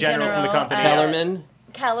said guy, the the general from the general, company. Kellerman.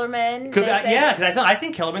 Kellerman. Because they said- because I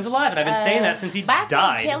think Kellerman's alive, and I've been saying that since he But I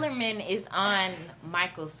died. think Kellerman is on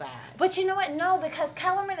Michael's side. But you know what? No, because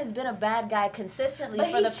Kellerman has been a bad guy consistently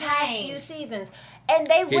But for he the past few changed. seasons. And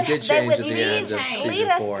they would did they change would at the lead, end of lead season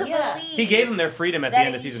us 4. to Yeah. believe He gave him their freedom at the that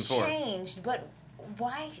end of he season 4. changed, but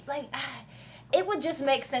why? Like, it would just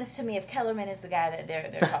make sense to me if Kellerman is the guy that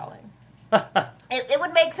they're calling. It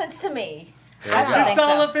would make sense to me. I don't It's think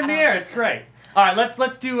all so. up in the I air. don't It's think so. great. All right,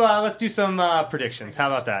 let's do some predictions. How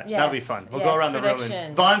about that? Yes, That'll be fun. We'll go yes, around the room, and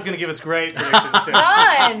predictions. Vaughn's going to give us great predictions too.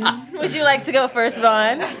 Vaughn, would you like to go first,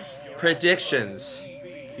 Vaughn? Predictions.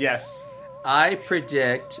 Yes. I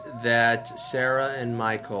predict that Sarah and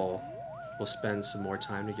Michael will spend some more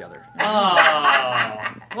time together. Oh.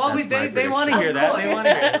 Well, That's my they want to prediction. hear that. They want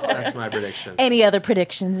to hear it. That's my prediction. Any other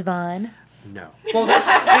predictions, Vaughn? No. Well,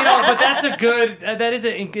 but that's a good. That is,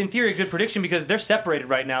 in theory, a good prediction because they're separated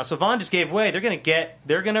right now. So Vaughn just gave way.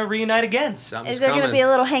 They're gonna reunite again. Something's Is there coming. going to be a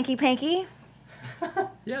little hanky-panky?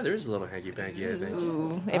 Yeah, there is a little hanky-panky, I think.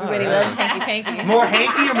 Ooh, everybody loves hanky-panky. More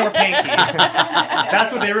hanky or more panky?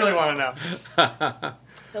 That's what they really want to know.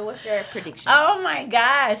 So what's your prediction? Oh my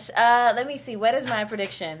gosh. Let me see. What is my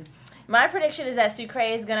prediction? My prediction is that Sucre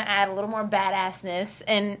is going to add a little more badassness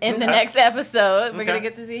in the next episode. We're going to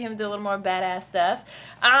get to see him do a little more badass stuff.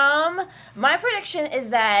 My prediction is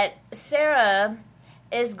that Sarah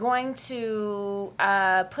is going to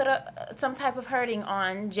put some type of hurting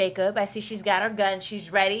on Jacob. I see she's got her gun.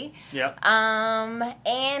 She's ready. Yep. And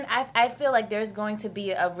I feel like there's going to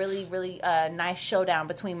be a really, really nice showdown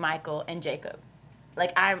between Michael and Jacob.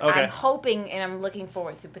 Like, I'm hoping and I'm looking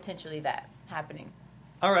forward to potentially that happening.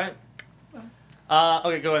 All right.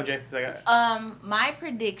 Okay, go ahead, Jay. 'Cause I got My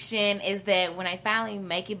prediction is that when they finally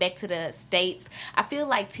make it back to the States, I feel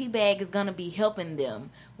like T-Bag is going to be helping them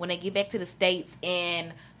when they get back to the States,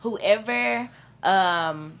 and whoever,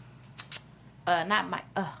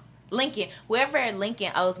 Lincoln, whoever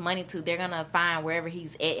Lincoln owes money to, they're going to find wherever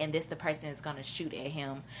he's at, and this the person that's going to shoot at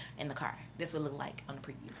him in the car. This would look like on the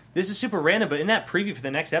previews. This is super random, but in that preview for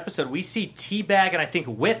the next episode, we see T-Bag and I think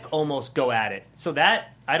Whip almost go at it. So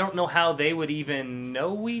that, I don't know how they would even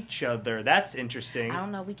know each other. That's interesting. I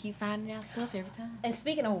don't know. We keep finding out stuff every time. And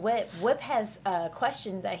speaking of Whip, Whip has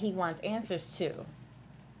questions that he wants answers to.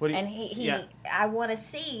 What do you, And he I want to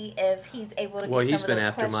see if he's able to Well, get he's some been of those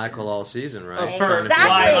after questions. Michael all season, right? for Trying to figure Exactly.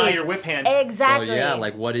 out- why your whip hand. Exactly. Well, yeah,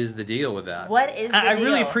 like what is the deal with that? What is the I deal?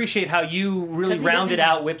 really appreciate how you really 'Cause he rounded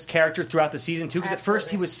doesn't- out Whip's character throughout the season too. Because at first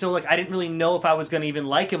he Absolutely. was so like I didn't really know if I was going to even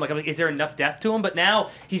like him. Like I'm like, is there enough depth to him? But now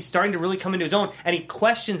he's starting to really come into his own. And he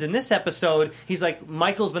questions in this episode. He's like,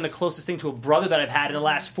 Michael's been the closest thing to a brother that I've had in the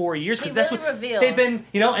last 4 years. Because He that's really what reveals. they've been,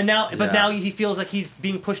 and now, but Yeah. now he feels like he's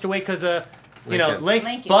being pushed away because of. Lincoln.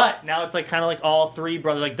 Lincoln. But now it's like kind of like all three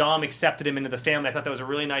brothers. Like Dom accepted him into the family. I thought that was a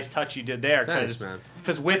really nice touch you did there. Thanks, man.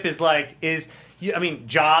 Because Whip is like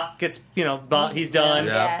Ja gets he's done.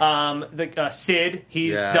 Yeah. Sid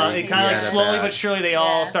he's Yeah, done. he- It kind of he like had a slowly bad- but surely they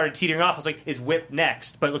all Yeah. started teetering off. I was like, is Whip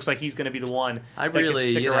next? But it looks like he's going to be the one. I that can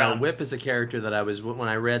really, stick around. Whip is a character that I was, when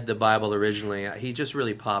I read the Bible originally, he just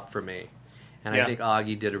really popped for me. And Yeah. I think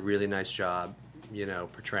Augie did a really nice job,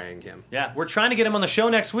 portraying him. Yeah, we're trying to get him on the show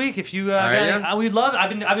next week. If you, Are you? we'd love. I've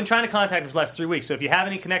been trying to contact him for the last 3 weeks. So if you have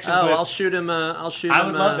any connections, with, I'll shoot him. I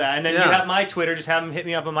would love that. And then you have my Twitter. Just have him hit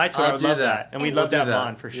me up on my Twitter. I I'll would do love that. that. And we'd We'll love to do have him that.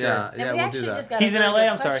 on for sure. Yeah, And we we'll do actually that. just got He's a in really LA. good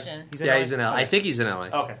I'm sorry. question. He's in LA. I think he's in LA.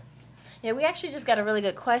 Okay. Yeah, we actually just got a really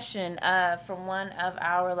good question from one of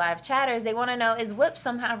our live chatters. They want to know, is Whip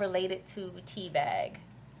somehow related to T-Bag?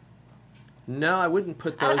 No, I wouldn't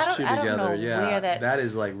put I those don't- two I don't together. know Yeah, where that-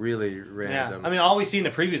 is like really Yeah, random. I mean, all we see in the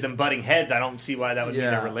preview is them butting heads. I don't see why that would be Yeah.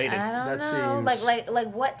 they're related. I don't That know. seems- Like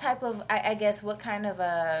what type of, I guess, what kind of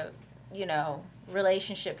a,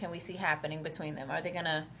 relationship can we see happening between them? Are they going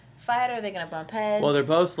to fight or are they going to bump heads? Well, they're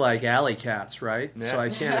both like alley cats, right? Yeah. So I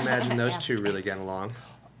can't imagine those two really getting along.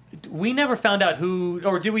 We never found out who,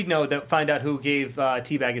 or did we find out who gave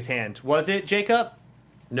T-Bag his hand? Was it Jacob?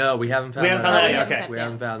 No, we haven't found We haven't that found out that yet. yet. Okay. We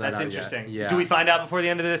haven't found that That's out interesting. yet. Yeah. Do we find out before the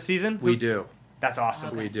end of this season? We do. That's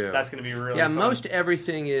awesome. We do. That's going to be really Yeah, fun. most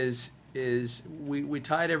everything is we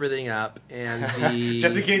tied everything up, and the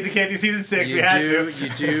Just in case you can't do season 6, you we had do, to. You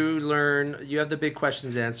do learn. You have the big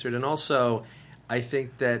questions answered, and also, I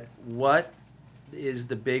think that what is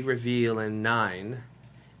the big reveal in 9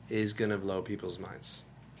 is going to blow people's minds.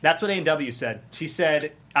 That's what A&W said. She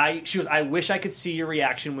said, I wish I could see your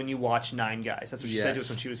reaction when you watch 9 Guys. That's what she said to us Yes.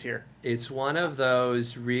 when she was here. It's one of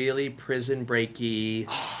those really prison breaky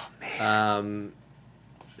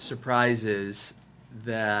surprises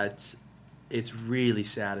that it's really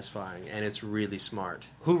satisfying and it's really smart.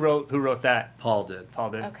 Who wrote that? Paul did.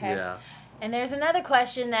 Paul did. Okay. Yeah. And there's another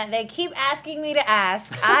question that they keep asking me to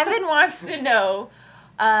ask. Ivan wants to know,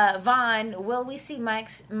 Vaughn, will we see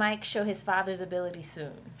Mike show his father's ability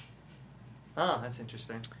soon? Oh, that's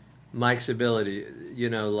interesting. Mike's ability,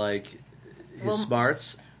 like his Well,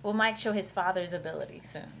 smarts. Will Mike show his father's ability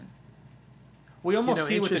soon? We almost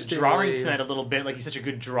see it with the interestingly- drawing tonight a little bit. Like he's such a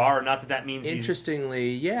good drawer. Not that means he's... Interestingly,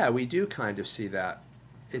 yeah, we do kind of see that.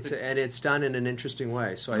 And it's done in an interesting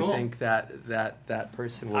way. So Cool. I think that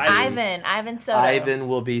person will be Ivan Soto. Ivan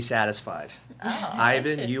will be satisfied. Oh,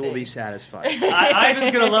 Ivan, you will be interesting. satisfied.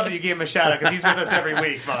 Ivan's going to love that you gave him a shout out because he's with us every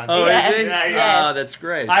week, Vaughn. Oh, Yes, is he? yes. Oh, that's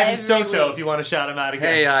great. Ivan Every Soto, week. if you want to shout him out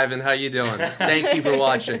again. Hey, Ivan, how you doing? Thank you for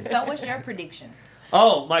watching. So what's your prediction?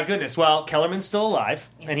 Oh, my goodness. Well, Kellerman's still alive,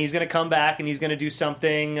 and he's going to come back, and he's going to do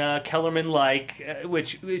something Kellerman-like,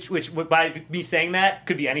 which by me saying that,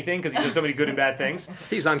 could be anything, because he does so many good and bad things.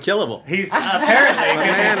 He's unkillable. He's apparently...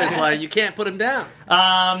 The man is like, you can't put him down.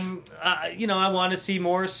 I want to see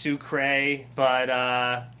more Sucre, but...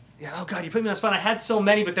 oh, God, you put me on the spot. I had so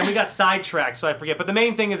many, but then we got sidetracked, so I forget. But the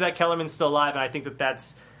main thing is that Kellerman's still alive, and I think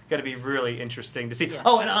that's going to be really interesting to see. Yeah.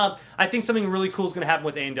 Oh, and I think something really cool is going to happen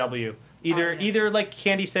with A&W. Either like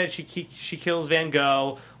Candy said, she kills Van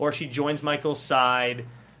Gogh, or she joins Michael's side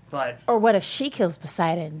Or what if she kills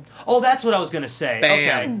Poseidon? Oh, that's what I was going to say. Bam.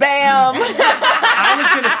 Okay. Bam! I was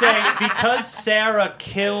going to say, because Sarah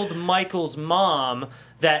killed Michael's mom,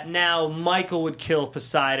 that now Michael would kill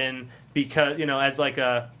Poseidon because, as like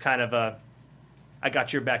a kind of a I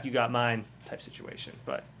got your back, you got mine type situation.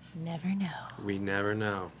 But Never know. We never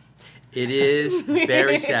know. It is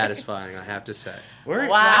very satisfying, I have to say. Wow.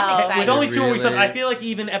 I'm excited. With only 2 more weeks left, Really- I feel like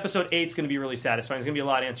even episode 8 is going to be really satisfying. There's going to be a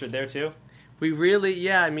lot answered there, too. We really,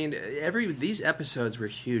 yeah, I mean, these episodes were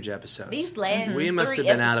huge episodes. These last We must 3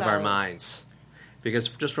 have been out of our episodes. minds. Because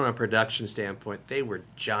just from a production standpoint, they were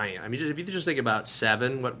giant. I mean, if you just think about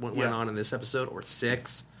 7, what went on in this episode, or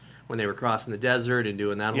 6, when they were crossing the desert and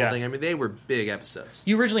doing that whole thing, I mean, they were big episodes.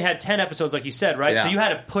 You originally had 10 episodes, like you said, right? Yeah. So you had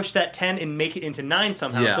to push that 10 and make it into 9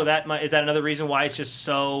 somehow. Yeah. So is that another reason why it's just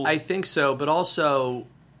so... I think so, but also,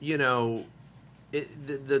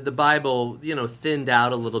 the Bible, thinned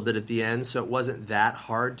out a little bit at the end, so it wasn't that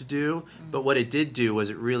hard to do. But what it did do was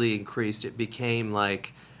it really increased. It became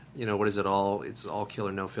like, what is it all? It's all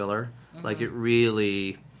killer, no filler. Like it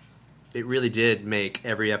really did make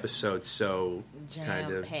every episode so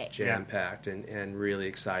kind of jam-packed and really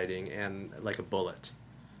exciting and like a bullet.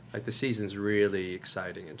 Like the season's really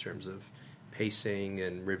exciting in terms of pacing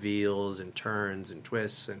and reveals and turns and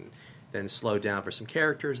twists, and then slow down for some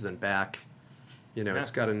characters, then back.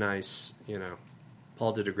 It's got a nice,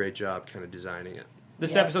 Paul did a great job kind of designing it.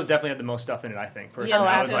 This episode definitely had the most stuff in it, I think. Personally. Yeah,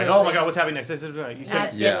 I was like, absolutely. oh my God, what's happening next? You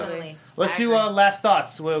couldn't- Definitely. Let's do last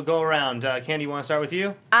thoughts. We'll go around. Candy, you want to start with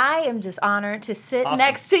you? I am just honored to sit Awesome.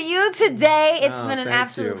 next to you today. It's Oh, been an thank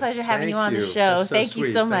absolute you. pleasure having Thank you on the you. show. That's so Thank you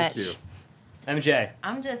sweet. so Thank much. you. MJ.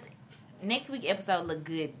 I'm just next week episode looked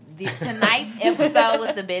good. Tonight's episode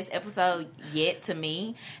was the best episode yet to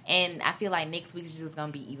me, and I feel like next week's just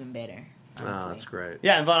gonna be even better. Oh, that's great.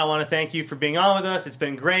 Yeah, and Vaughn, I want to thank you for being on with us. It's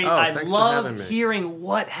been great. Oh, I thanks for having love me. hearing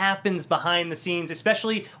what happens behind the scenes,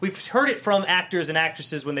 especially we've heard it from actors and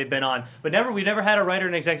actresses when they've been on, but we never had a writer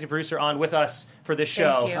and executive producer on with us for this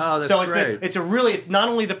show. Thank you. Oh, that's so great. it's not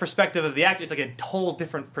only the perspective of the actor, it's like a whole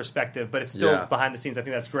different perspective, but it's still Yeah. behind the scenes. I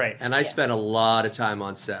think that's great. And I spent a lot of time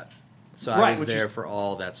on set. So I Right, was which there is- for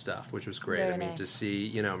all that stuff, which was great. Very I mean, nice. to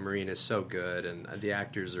see, Marina's so good, and the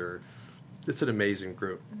actors it's an amazing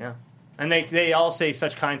group. Yeah. And they all say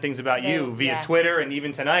such kind things about you via Twitter, and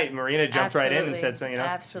even tonight, Marina jumped right in and said something.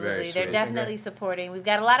 Absolutely. Very They're sweet. definitely supporting. We've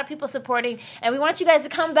got a lot of people supporting, and we want you guys to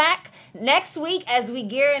come back next week as we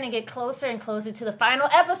gear in and get closer and closer to the final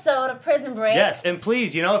episode of Prison Break. Yes, and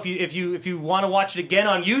please, if you want to watch it again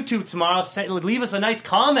on YouTube tomorrow, leave us a nice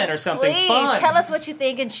comment or something Please fun. tell us what you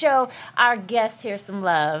think and show our guests here some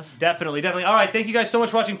love. Definitely. All right, thank you guys so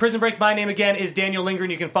much for watching Prison Break. My name again is Daniel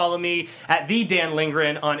Lindgren. You can follow me at the Dan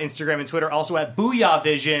Lindgren on Instagram and Twitter, also at Booyah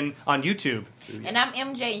Vision on YouTube. And I'm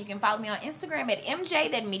MJ. You can follow me on Instagram at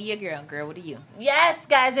MJ that Media Girl with a U. Yes,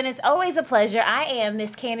 guys, and it's always a pleasure. I am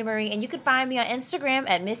Miss Candy Marie, and you can find me on Instagram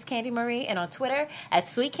at Miss Candy Marie and on Twitter at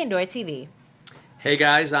Sweet Kendora TV. Hey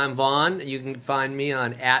guys, I'm Vaughn. You can find me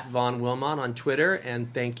on @VaughnWilmot on Twitter,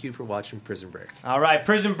 and thank you for watching Prison Break. All right,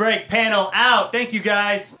 Prison Break panel out. Thank you,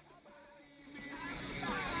 guys.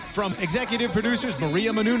 From executive producers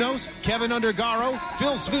Maria Menounos, Kevin Undergaro,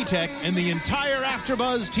 Phil Svitek, and the entire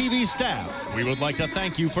AfterBuzz TV staff, we would like to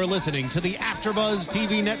thank you for listening to the AfterBuzz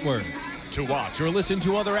TV network. To watch or listen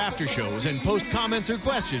to other after shows and post comments or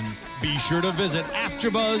questions, be sure to visit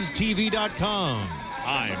AfterBuzzTV.com.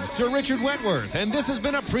 I'm Sir Richard Wentworth, and this has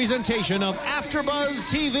been a presentation of AfterBuzz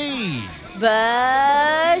TV.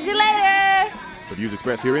 Buzz you later! The views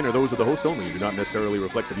expressed herein are those of the hosts only and do not necessarily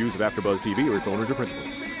reflect the views of AfterBuzz TV or its owners or principals.